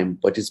time,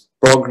 but it's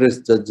progress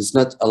that does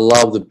not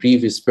allow the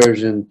previous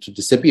version to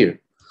disappear.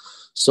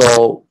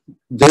 So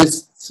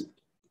there's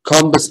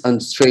compass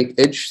and straight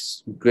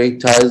edges, gray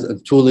tiles,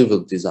 and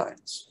two-level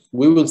designs.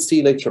 We will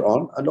see later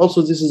on. And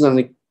also this is an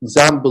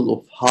example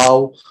of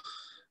how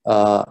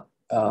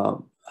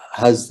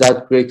has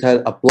that gray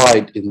tile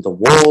applied in the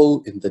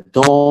wall, in the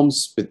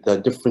domes, with the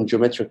different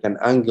geometrical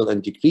angle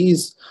and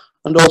degrees,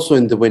 and also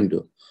in the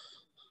window.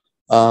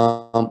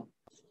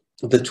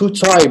 The two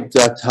types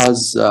that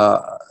has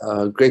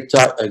gray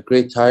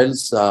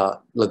tiles,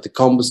 like the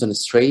compass and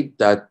straight,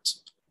 that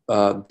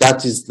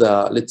is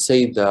the, let's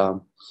say, the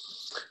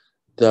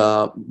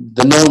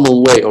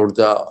normal way or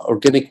the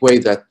organic way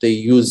that they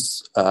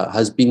use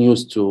has been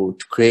used to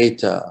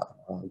create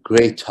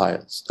gray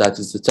tiles. That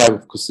is the type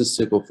of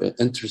consisting of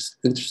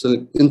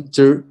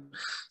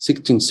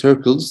intersecting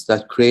circles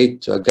that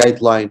create a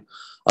guideline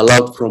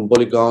allowed from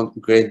polygon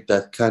grid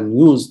that can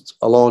used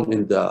alone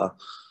in the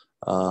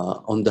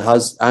on the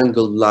has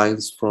angled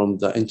lines from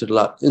the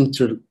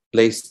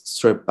interlaced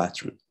strip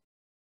pattern.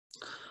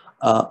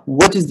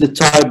 What is the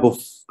type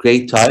of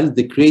gray tile?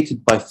 They're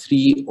created by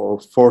 3 or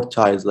 4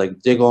 tiles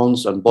like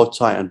digons and bow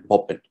tie and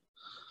poppin.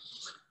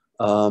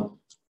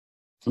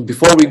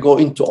 Before we go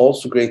into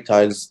also gray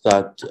tiles,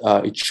 that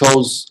it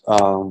shows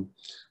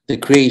the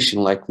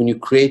creation. Like when you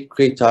create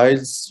gray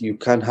tiles, you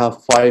can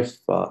have 5,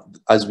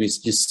 as we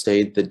just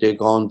said, the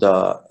digon,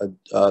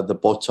 the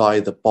bow tie,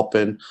 the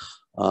poppin,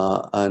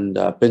 and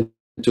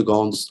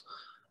pentagons.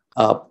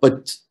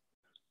 But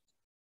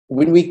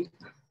when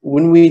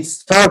we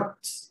start,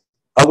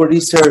 our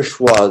research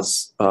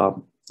was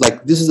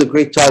like, this is a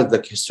great tile,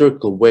 like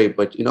historical way,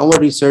 but in our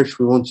research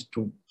we wanted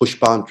to push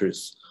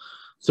boundaries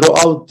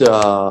throughout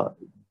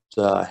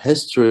the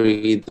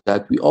history,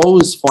 that we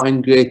always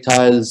find gray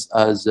tiles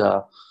as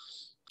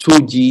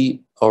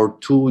 2D or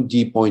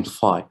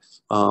 2D.5.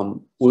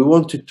 We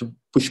wanted to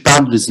push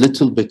boundaries a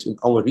little bit in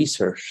our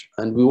research,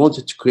 and we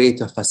wanted to create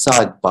a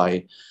facade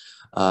by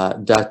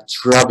that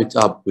wrap it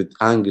up with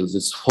angles,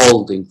 it's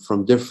folding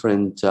from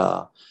different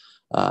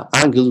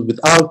angles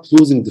without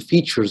losing the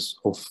features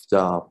of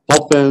the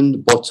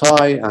poppin, bow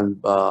tie,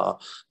 and the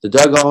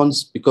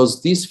digons,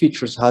 because these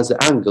features has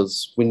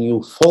angles. When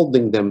you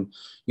folding them,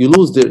 you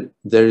lose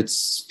their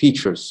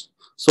features.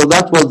 So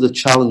that was the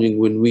challenging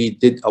when we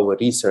did our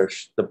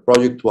research. The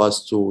project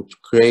was to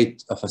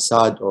create a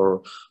facade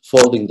or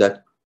folding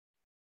that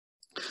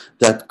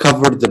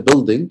covered the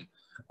building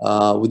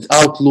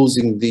without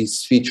losing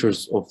these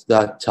features of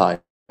that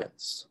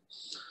tiles.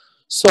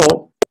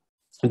 So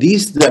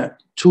the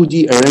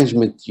 2D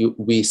arrangement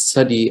we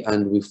study,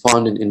 and we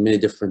found it in many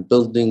different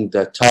buildings,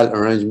 the tile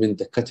arrangement,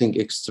 the cutting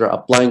extra,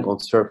 applying on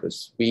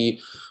surface.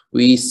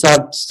 We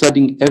start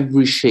studying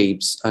every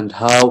shapes and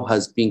how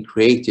has been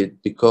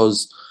created,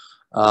 because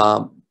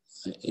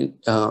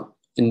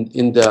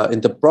in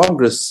the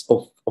progress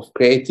of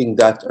creating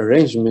that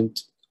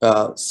arrangement,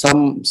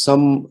 some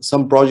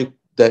project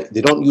that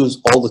they don't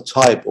use all the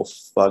type of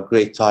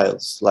gray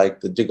tiles, like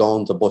the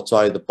Digon, the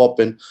Botai, the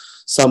Poppin.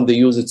 Some they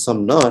use it,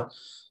 some not.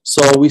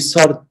 So we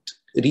start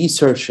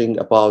researching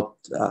about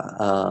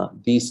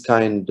these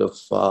kind of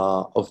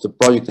the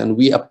project, and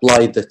we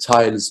apply the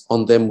tiles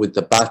on them with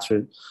the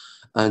pattern,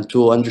 and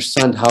to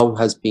understand how it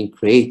has been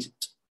created.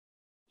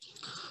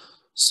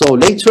 So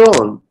later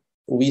on,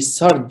 we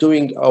start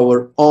doing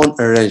our own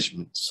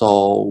arrangement.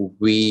 So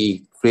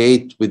we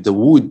create with the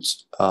wood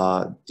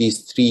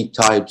these three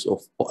types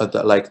of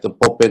like the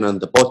Poppin and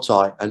the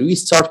Botai, and we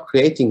start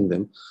creating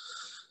them.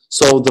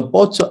 So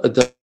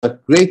the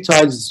gray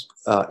tiles,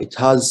 it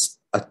has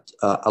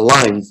a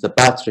lines, the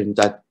pattern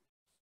that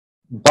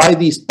by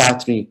these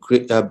pattern,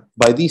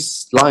 by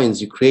these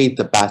lines, you create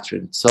the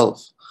pattern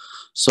itself.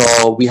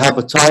 So we have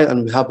a tile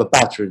and we have a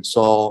pattern.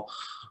 So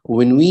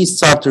when we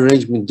start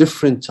arranging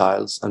different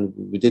tiles, and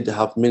we did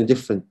have many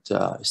different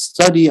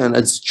study, and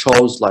it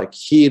shows like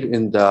here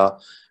in the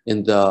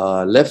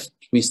left,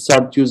 we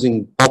start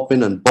using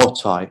Poppin and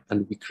Botai,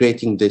 and we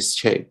creating this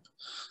shape,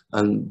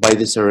 and by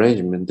this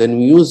arrangement. Then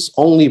we use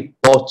only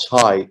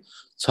Botai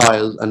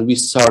tiles, and we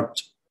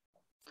start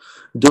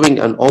doing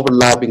an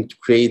overlapping to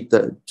create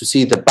to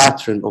see the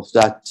pattern of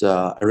that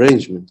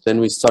arrangement. Then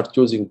we start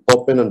using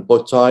Poppin and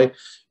Botai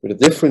with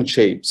different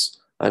shapes,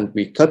 and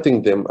we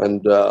cutting them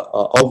and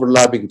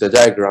overlapping the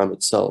diagram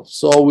itself.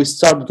 So we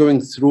start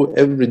going through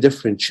every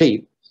different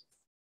shape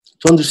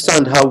to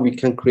understand how we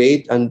can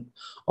create, and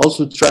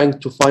also trying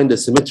to find a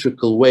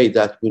symmetrical way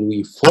that when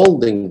we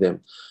folding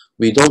them,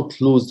 we don't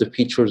lose the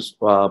features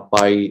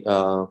by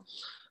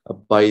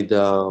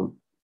the,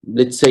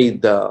 let's say,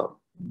 the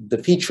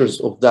features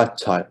of that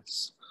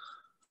tiles.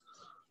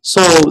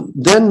 So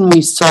then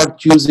we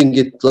start using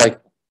it, like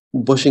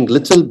pushing a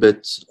little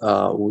bit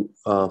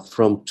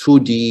from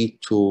 2D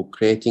to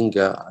creating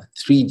a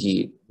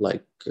 3D,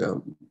 like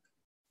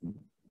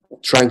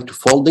trying to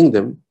folding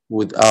them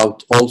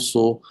without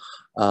also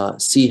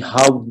see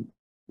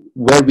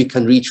where we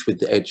can reach with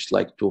the edge,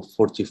 like to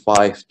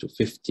 45 to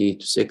 50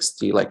 to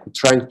 60, like we're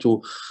trying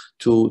to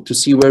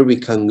see where we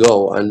can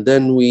go. And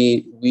then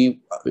we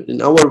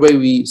in our way,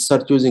 we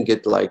start using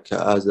it like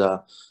as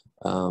a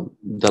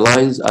the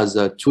lines as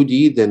a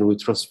 2D, then we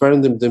transfer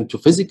them to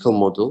physical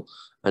model,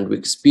 and we're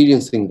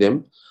experiencing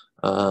them,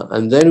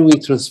 and then we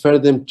transfer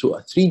them to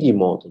a 3D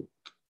model.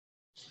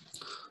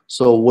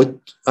 So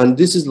and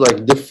this is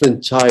like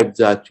different type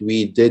that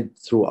we did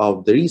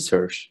throughout the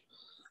research.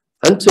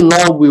 Until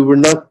now, we were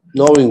not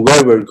knowing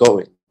where we're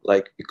going,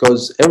 like,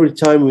 because every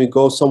time we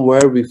go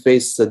somewhere, we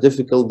face a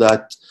difficult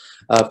that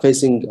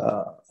facing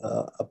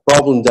a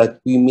problem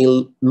that we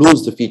may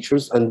lose the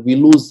features and we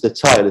lose the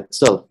tile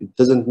itself. It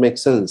doesn't make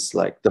sense.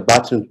 Like the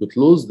pattern would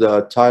lose,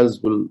 the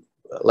tiles will,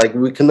 like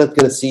we cannot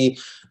gonna see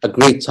a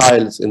great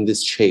tiles in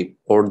this shape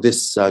or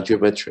this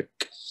geometric.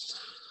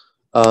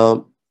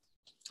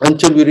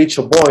 Until we reach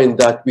a point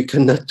that we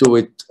cannot do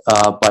it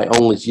by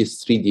only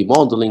just 3D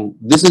modeling.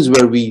 This is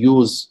where we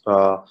use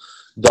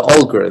the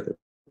algorithm.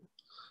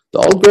 The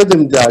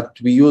algorithm that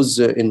we use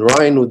in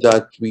Rhino,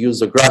 that we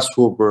use a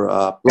Grasshopper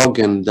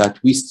plugin, that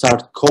we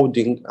start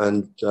coding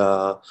and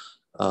the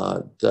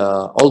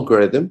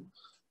algorithm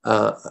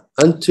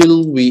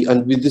until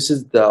this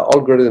is the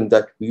algorithm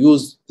that we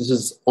use. This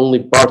is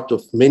only part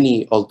of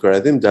many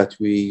algorithms that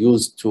we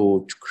use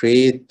to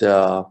create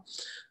the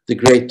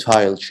gray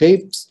tile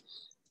shapes.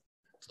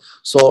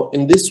 So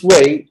in this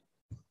way,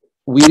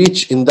 we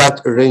reach in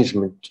that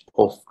arrangement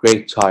of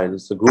gray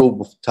tiles, the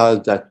group of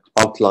tiles that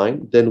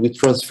outline, then we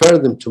transfer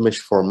them to mesh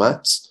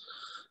formats,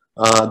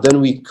 then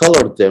we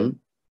color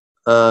them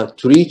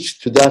to reach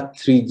to that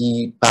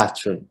 3D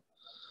pattern.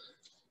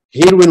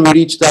 Here, when we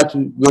reach that,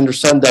 we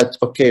understand that,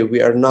 okay,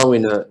 we are now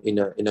in a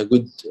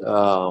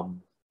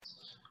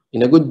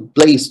good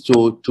place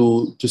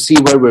to see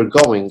where we're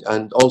going,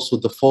 and also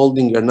the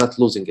folding, you're not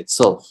losing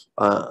itself.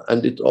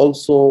 And it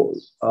also,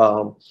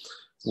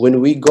 when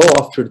we go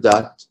after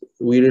that,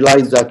 we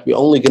realize that we're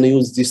only going to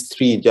use these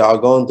three, the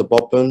Argon, the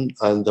Poppin,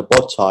 and the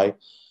Botai,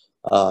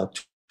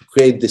 to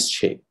create this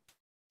shape.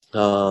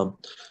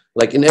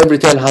 Like in every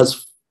tile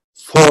has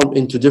formed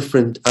into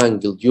different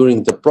angle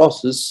during the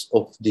process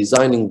of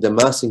designing the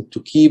massing to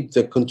keep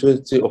the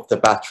continuity of the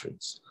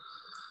patterns.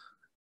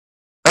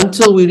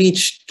 Until we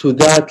reach to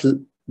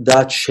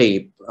that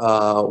shape,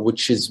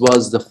 which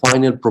was the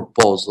final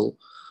proposal.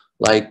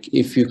 Like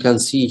if you can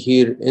see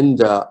here in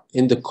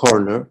the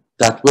corner,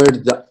 that were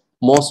the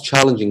most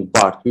challenging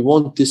part. We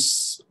want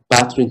this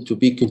pattern to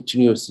be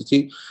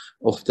continuity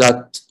of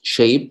that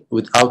shape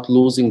without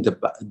losing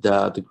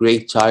the gray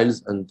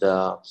tiles and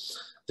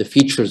the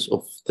features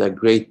of the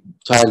gray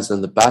tiles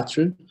and the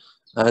pattern.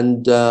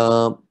 And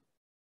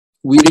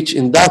we reach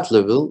in that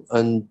level,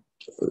 and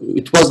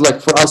it was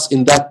like for us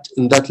in that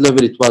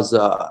level, it was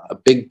a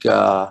big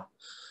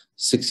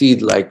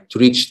succeed, like to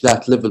reach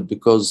that level,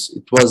 because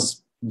it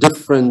was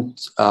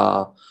different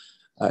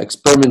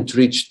experiment to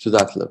reach to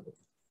that level.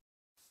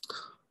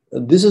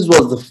 This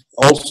was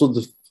also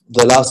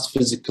the last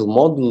physical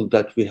model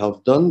that we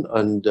have done,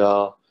 and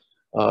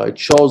it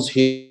shows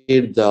here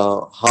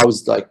the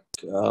house like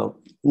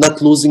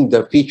not losing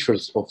the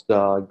features of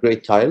the gray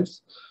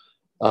tiles.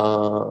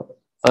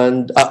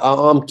 And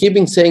I'm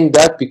keeping saying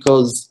that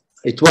because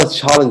it was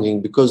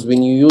challenging, because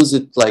when you use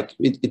it, like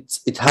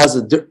it has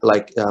a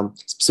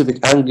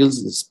specific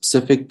angles,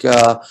 specific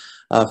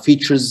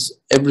features.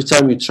 Every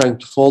time you're trying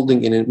to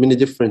folding in a many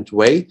different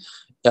way,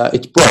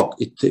 it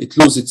broke. It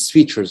loses its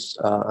features,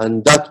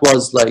 and that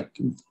was like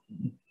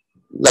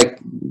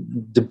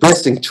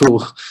depressing to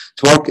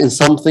work in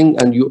something,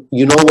 and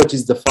you know what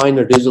is the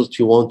final result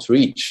you want to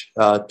reach,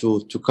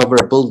 to cover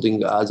a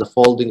building as a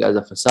folding, as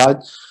a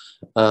facade.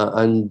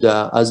 And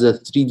as a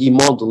 3D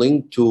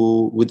modeling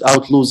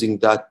without losing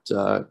that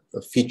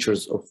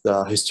features of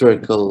the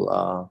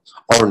historical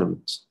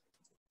ornament.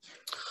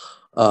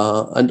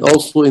 And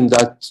also in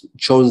that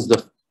shows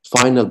the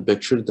final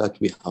picture that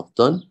we have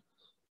done.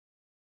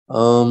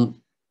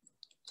 And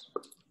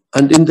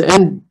in the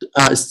end,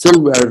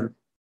 still we're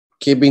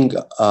keeping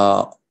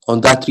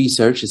on that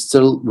research.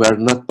 Still we're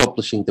not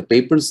publishing the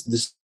papers.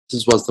 This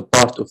was the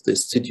part of the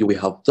study we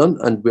have done,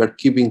 and we are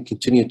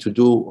continue to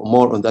do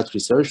more on that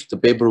research. The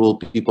paper will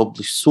be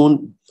published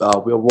soon.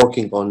 We are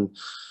working on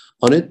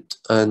it,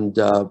 and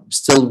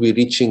still we're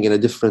reaching in a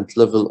different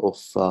level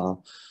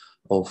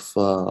of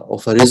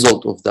a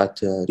result of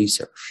that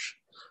research.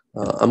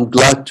 I'm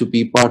glad to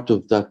be part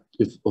of that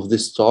of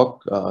this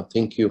talk.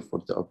 Thank you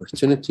for the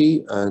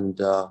opportunity, and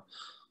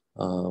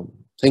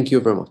thank you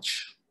very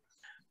much.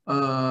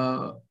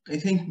 I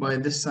think by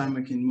this time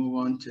we can move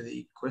on to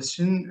the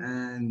question,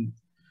 and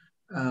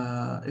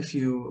if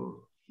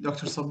you,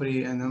 Dr.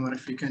 Sabri and Omar,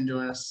 if you can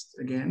join us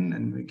again,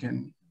 and we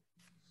can.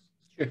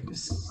 Sure.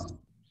 Yes,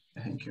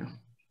 thank you.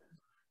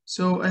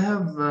 So I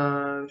have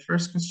the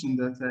first question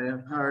that I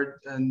have heard,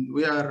 and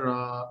we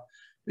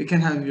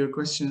can have your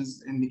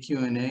questions in the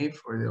Q&A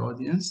for the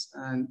audience.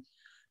 And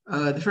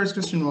the first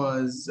question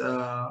was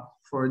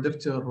for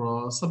Dr.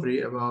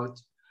 Sabri about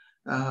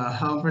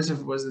how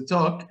impressive was the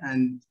talk,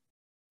 and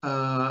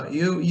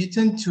you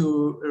tend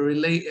to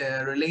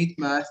relate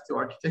math to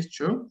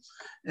architecture,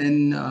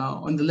 and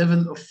on the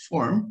level of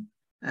form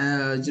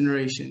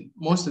generation.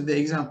 Most of the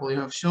example you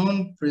have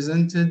shown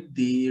presented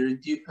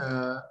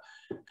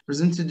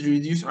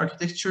reduced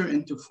architecture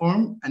into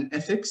form and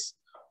ethics,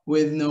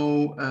 with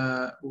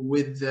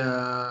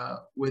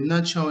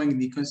not showing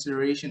the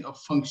consideration of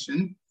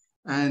function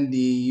and the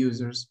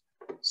users.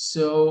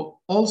 So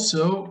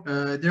also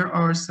there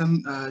are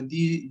some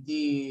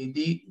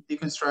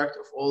deconstruct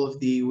of all of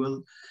the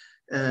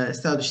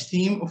established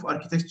theme of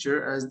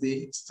architecture as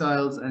the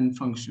styles and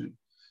function.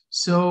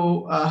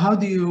 So how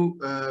do you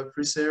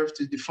preserve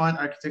to define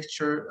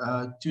architecture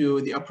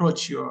to the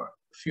approach your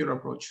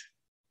approach?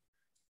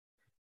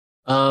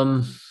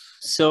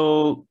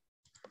 So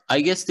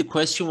I guess the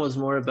question was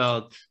more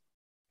about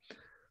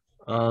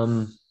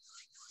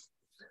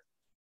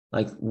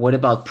like, what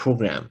about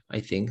program? I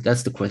think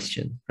that's the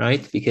question,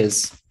 right?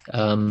 Because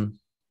in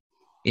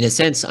a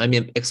sense, I'm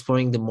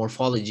exploring the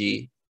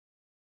morphology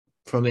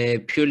from a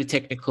purely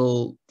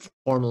technical,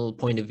 formal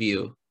point of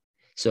view.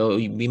 So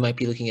we might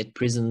be looking at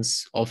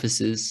prisons,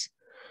 offices,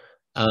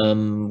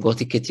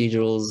 Gothic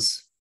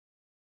cathedrals,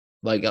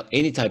 like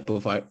any type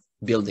of art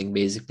building,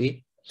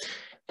 basically.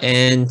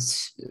 And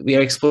we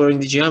are exploring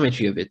the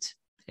geometry of it.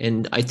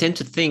 And I tend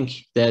to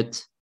think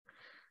that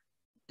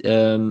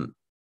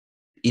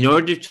in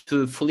order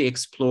to fully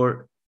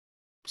explore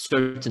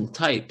certain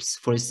types,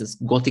 for instance,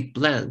 Gothic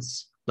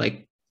plans,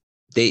 like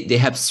they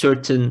have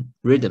certain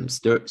rhythms,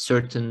 there are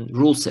certain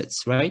rule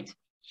sets, right?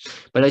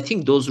 But I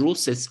think those rule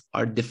sets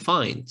are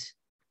defined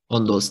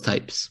on those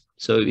types.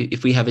 So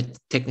if we have a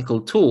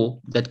technical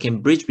tool that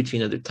can bridge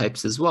between other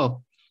types as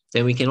well,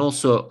 then we can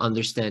also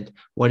understand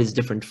what is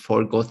different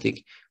for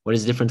Gothic, what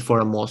is different for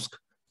a mosque,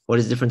 what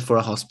is different for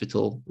a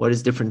hospital, what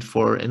is different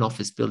for an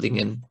office building,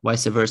 and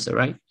vice versa,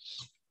 right?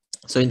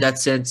 So in that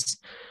sense,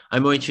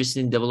 I'm more interested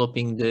in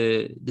developing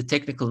the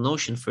technical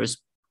notion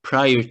first,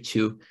 prior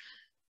to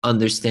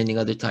understanding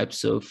other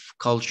types of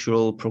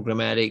cultural,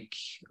 programmatic,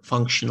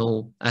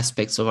 functional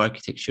aspects of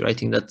architecture. I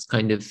think that's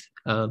kind of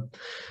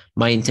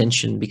my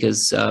intention,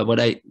 because what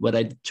I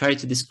try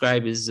to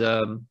describe is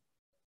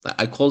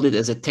I called it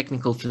as a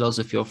technical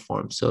philosophy of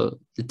form. So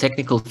the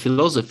technical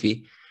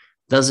philosophy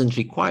doesn't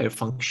require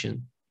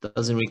function,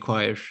 doesn't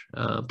require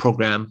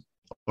program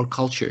or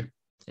culture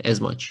as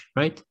much,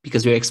 right?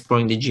 Because we're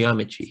exploring the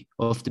geometry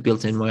of the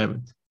built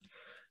environment.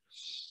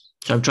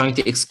 So I'm trying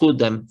to exclude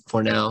them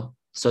for now,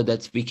 so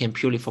that we can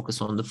purely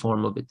focus on the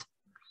form of it.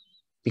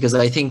 Because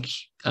I think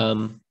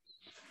the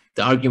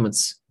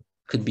arguments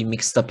could be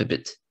mixed up a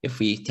bit if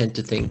we tend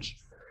to think,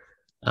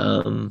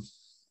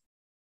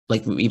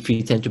 like if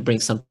we tend to bring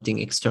something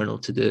external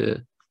to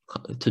the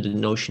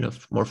notion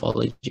of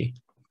morphology.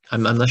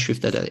 I'm not sure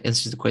if that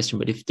answers the question,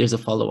 but if there's a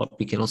follow-up,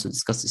 we can also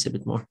discuss this a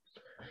bit more.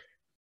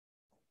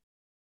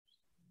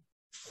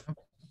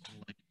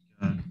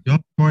 Your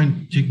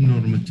point,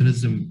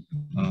 Romanticism,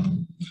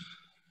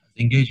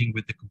 engaging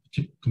with the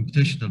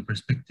computational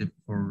perspective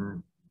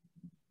for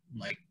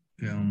like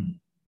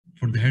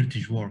for the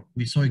heritage work.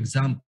 We saw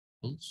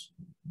examples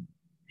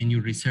in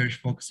your research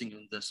focusing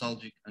on the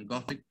Slavic and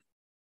Gothic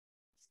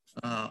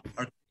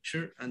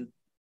architecture and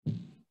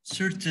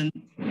certain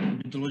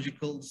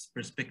methodological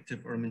perspective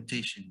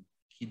orientation.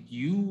 Could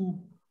you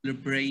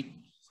elaborate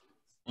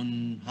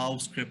on how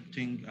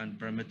scripting and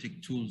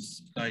parametric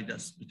tools guide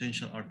us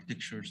potential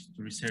architectures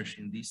to research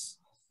in this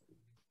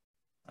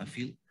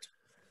field?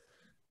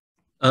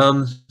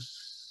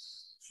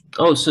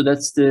 Oh, so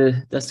that's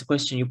the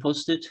question you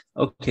posted.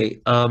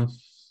 Okay.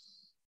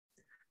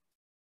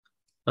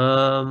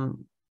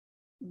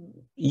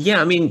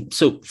 Yeah, I mean,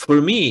 so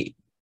for me,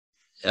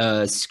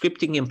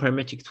 scripting and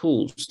parametric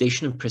tools, they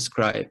shouldn't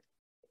prescribe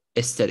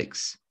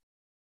aesthetics,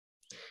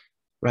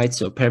 right?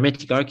 So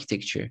parametric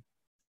architecture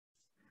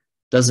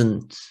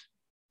doesn't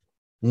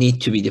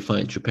need to be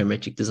defined through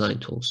parametric design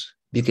tools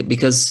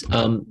because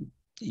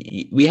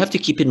we have to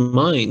keep in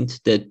mind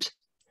that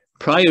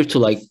prior to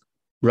like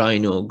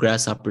Rhino,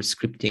 Grasshopper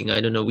scripting, I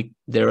don't know,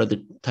 there are other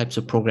types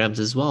of programs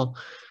as well,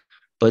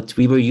 but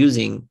we were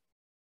using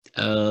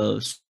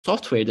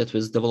software that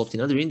was developed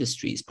in other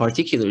industries,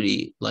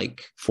 particularly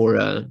like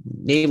for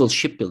naval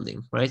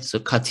shipbuilding, right? So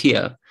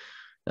CATIA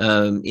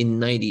in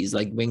 90s,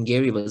 like when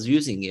Gary was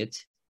using it,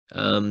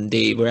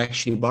 they were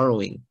actually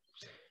borrowing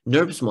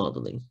NURBS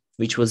modeling,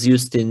 which was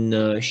used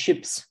in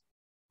ships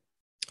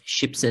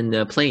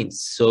and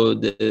planes. So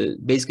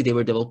basically they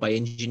were developed by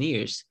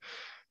engineers.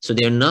 So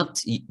they're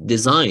not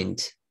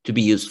designed to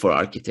be used for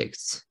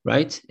architects,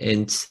 right?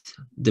 And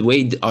the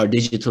way our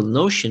digital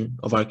notion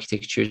of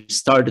architecture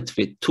started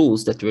with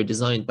tools that were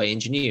designed by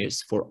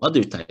engineers for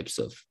other types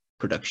of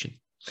production.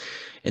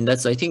 And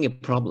that's, I think, a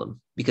problem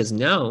because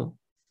now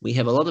we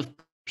have a lot of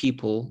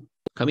people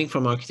coming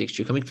from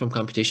architecture, coming from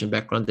computation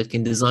background that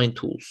can design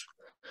tools.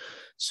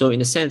 So in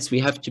a sense, we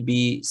have to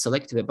be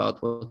selective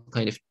about what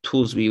kind of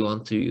tools we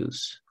want to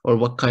use or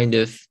what kind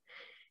of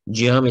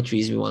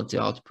geometries we want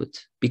to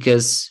output,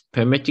 because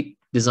parametric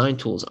design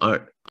tools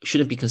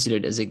shouldn't be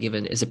considered as a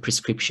given, as a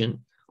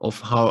prescription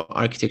of how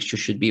architecture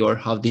should be or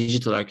how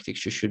digital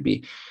architecture should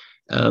be.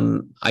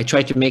 I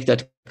try to make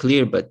that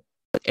clear, but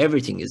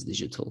everything is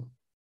digital,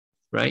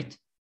 right?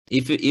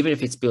 Even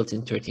if it's built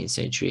in 13th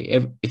century,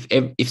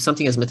 if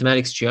something has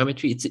mathematics,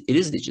 geometry, it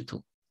is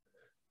digital.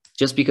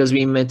 Just because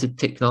we invented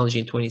technology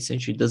in 20th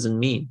century doesn't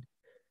mean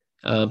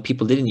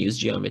people didn't use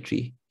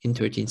geometry in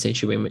 13th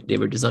century when they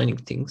were designing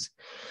things.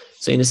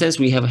 So in a sense,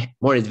 we have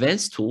more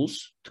advanced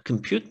tools to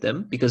compute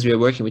them because we are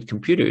working with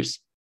computers,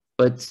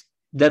 but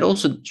that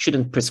also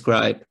shouldn't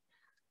prescribe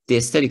the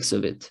aesthetics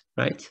of it,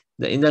 right?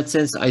 In that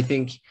sense, I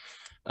think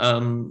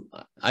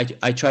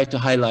I try to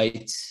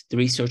highlight the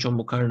research on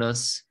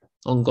Mukarnas,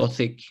 on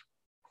Gothic,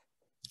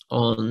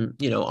 on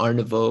Art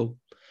Nouveau,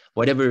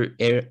 whatever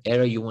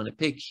era you want to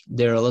pick.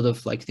 There are a lot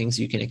of like things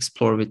you can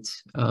explore with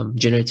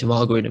generative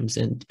algorithms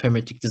and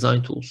parametric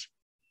design tools.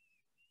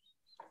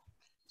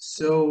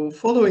 So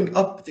following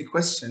up the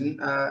question,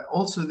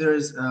 also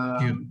there's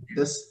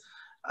this,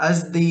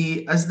 as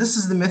this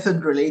is the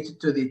method related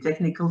to the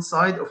technical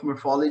side of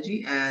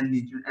morphology and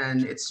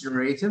its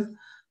generative,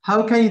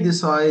 how can you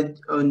decide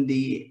on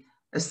the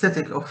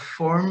aesthetic of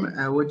form,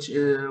 which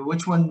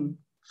one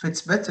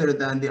fits better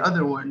than the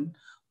other one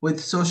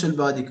with social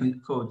beauty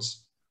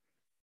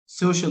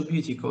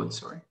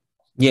codes, sorry?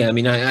 Yeah, I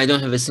mean, I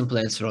don't have a simple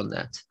answer on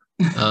that.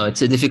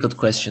 It's a difficult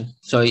question.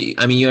 So,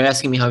 I mean, you're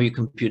asking me how you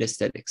compute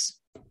aesthetics.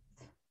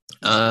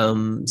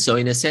 So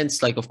in a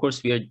sense, like, of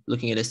course, we are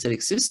looking at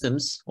aesthetic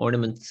systems,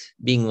 ornament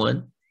being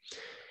one,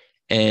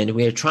 and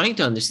we are trying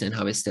to understand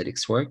how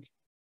aesthetics work,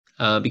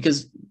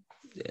 because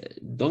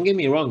don't get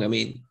me wrong, I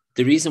mean,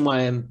 the reason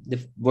why I'm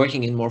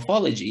working in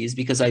morphology is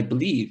because I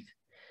believe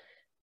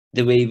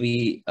the way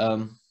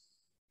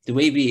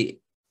we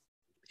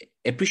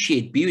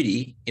appreciate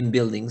beauty in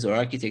buildings or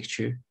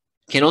architecture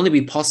can only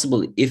be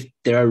possible if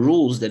there are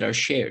rules that are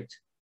shared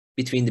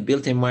between the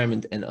built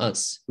environment and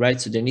us, right?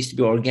 So there needs to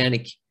be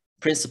organic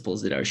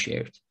principles that are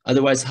shared.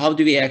 Otherwise, how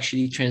do we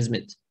actually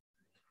transmit?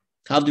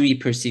 How do we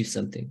perceive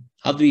something?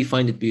 How do we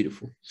find it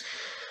beautiful?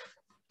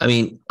 I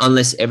mean,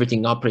 unless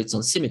everything operates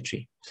on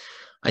symmetry.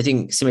 I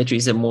think symmetry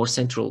is a more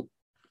central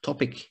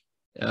topic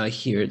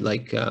here,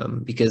 like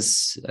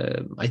because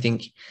I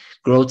think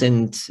growth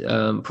and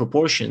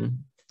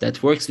proportion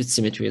that works with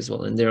symmetry as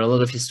well. And there are a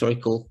lot of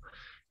historical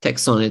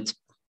texts on it,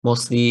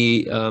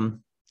 mostly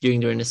during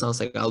the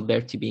Renaissance, like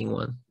Alberti being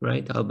one,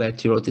 right?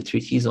 Alberti wrote a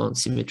treatise on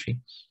symmetry.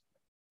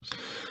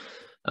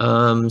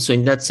 So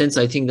in that sense,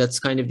 I think that's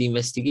kind of the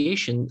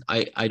investigation.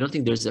 I don't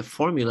think there's a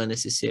formula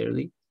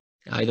necessarily.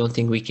 I don't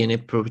think we can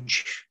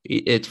approach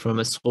it from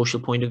a social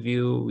point of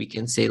view. We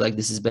can say like,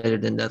 this is better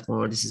than that one,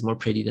 or this is more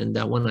pretty than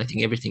that one. I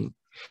think everything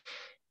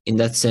in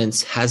that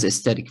sense has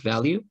aesthetic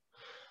value.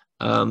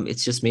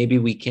 It's just maybe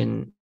we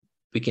can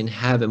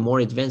have a more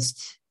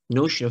advanced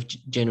notion of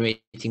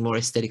generating more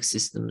aesthetic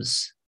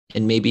systems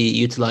and maybe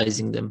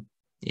utilizing them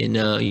in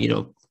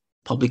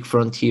public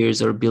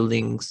frontiers or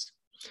buildings,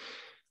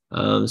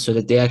 so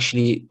that they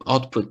actually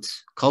output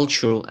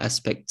cultural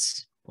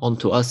aspects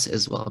onto us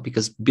as well,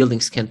 because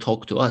buildings can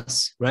talk to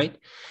us, right?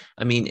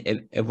 I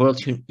mean, a World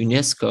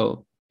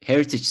UNESCO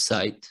heritage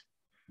site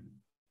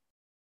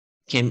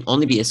can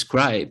only be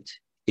ascribed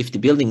if the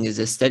building is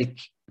aesthetic,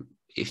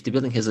 if the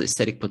building has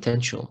aesthetic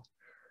potential,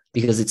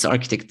 because its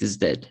architect is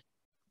dead.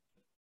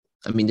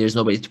 I mean, there's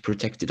nobody to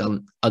protect it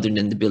other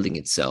than the building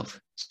itself.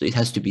 So it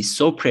has to be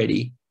so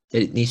pretty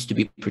that it needs to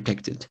be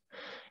protected.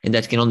 And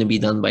that can only be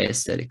done by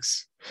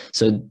aesthetics.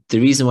 So the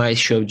reason why I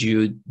showed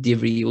you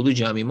Divri Ulu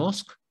Jami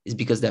Mosque is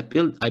because I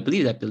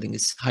believe that building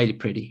is highly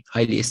pretty,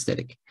 highly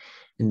aesthetic.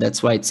 And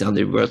that's why it's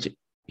under World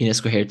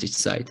UNESCO Heritage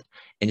Site.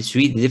 And it's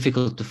really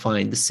difficult to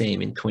find the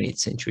same in 20th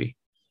century.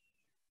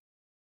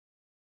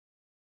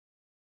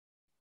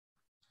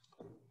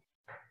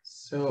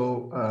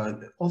 So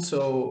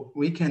also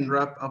we can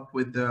wrap up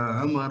with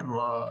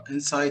Umar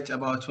insight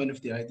about one of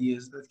the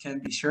ideas that can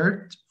be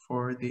shared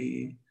for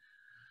the...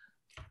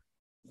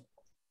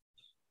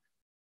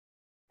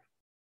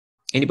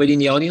 Anybody in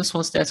the audience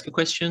wants to ask a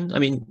question? I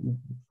mean,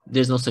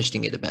 there's no such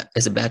thing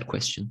as a bad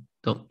question.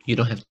 You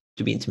don't have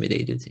to be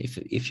intimidated.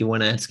 If you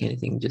want to ask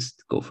anything,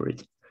 just go for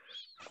it.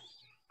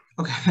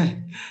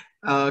 Okay.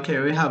 Okay,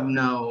 we have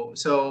now.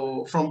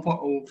 So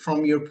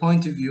from your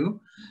point of view,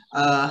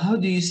 how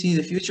do you see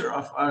the future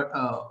of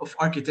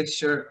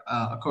architecture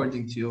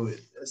according to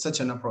such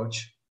an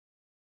approach?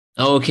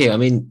 Okay, I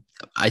mean,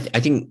 I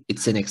think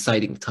it's an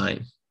exciting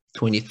time,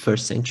 21st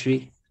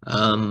century.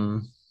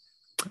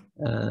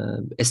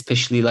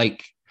 Especially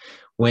like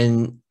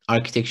when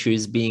architecture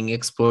is being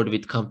explored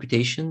with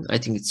computation, I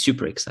think it's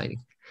super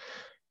exciting.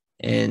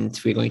 And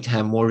we're going to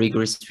have more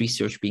rigorous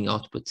research being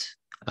output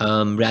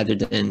rather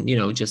than,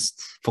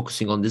 just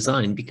focusing on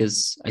design.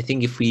 Because I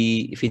think if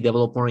we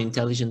develop more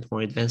intelligent,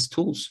 more advanced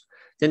tools,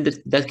 then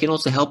that can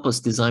also help us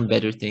design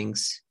better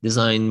things,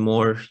 design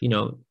more,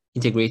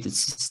 integrated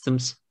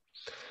systems.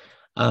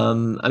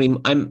 I mean,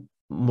 I'm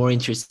more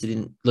interested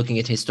in looking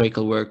at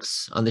historical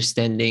works,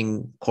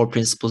 understanding core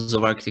principles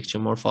of architecture,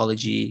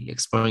 morphology,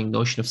 exploring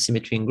notion of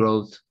symmetry and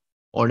growth,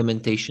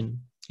 ornamentation.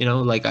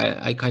 Like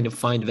I kind of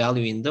find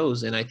value in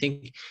those, and I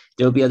think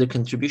there'll be other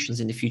contributions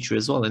in the future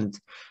as well. And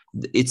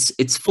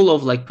it's full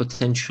of like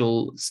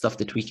potential stuff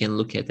that we can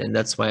look at, and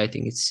that's why I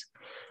think it's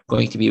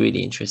going to be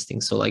really interesting.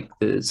 So like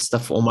the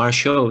stuff Omar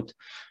showed,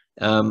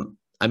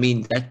 I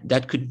mean,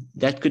 that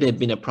could have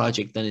been a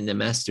project done in a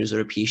master's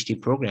or a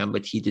PhD program,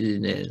 but he did it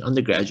in an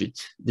undergraduate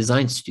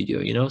design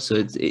studio, So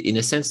it's, in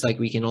a sense, like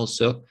we can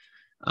also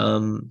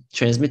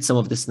transmit some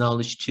of this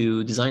knowledge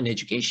to design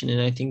education.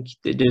 And I think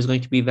there's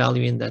going to be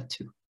value in that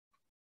too.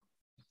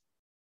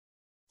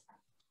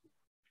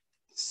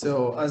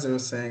 So as I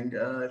was saying,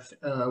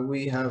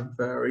 we have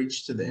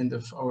reached to the end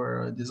of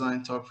our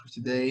design talk for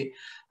today.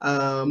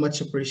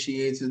 Much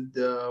appreciated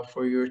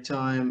for your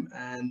time,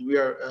 and we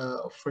are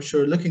for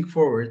sure looking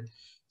forward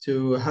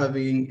to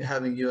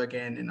having you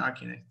again in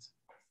ArchiNet.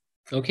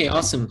 Okay,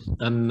 awesome.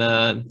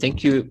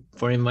 Thank you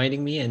for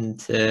inviting me,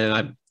 and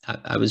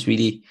I was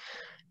really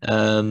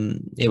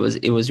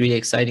it was really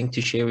exciting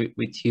to share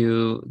with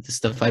you the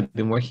stuff I've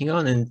been working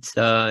on, and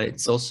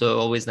it's also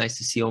always nice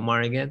to see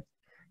Omar again.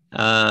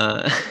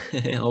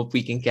 I hope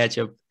we can catch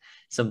up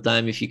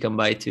sometime if you come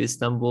by to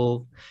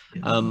Istanbul.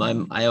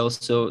 I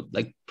also,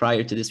 like,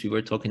 prior to this, we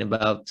were talking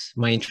about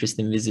my interest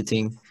in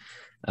visiting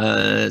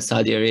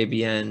Saudi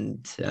Arabia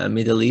and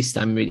Middle East.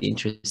 I'm really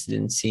interested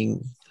in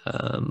seeing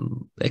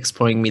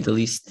exploring Middle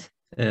East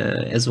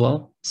as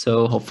well.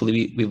 So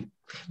hopefully we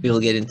will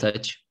get in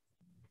touch.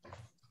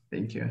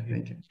 Thank you.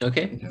 Thank you.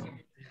 Okay. Thank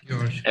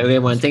you.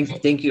 Everyone,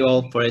 thank you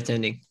all for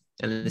attending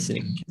and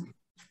listening.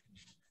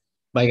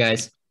 Bye,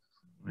 guys.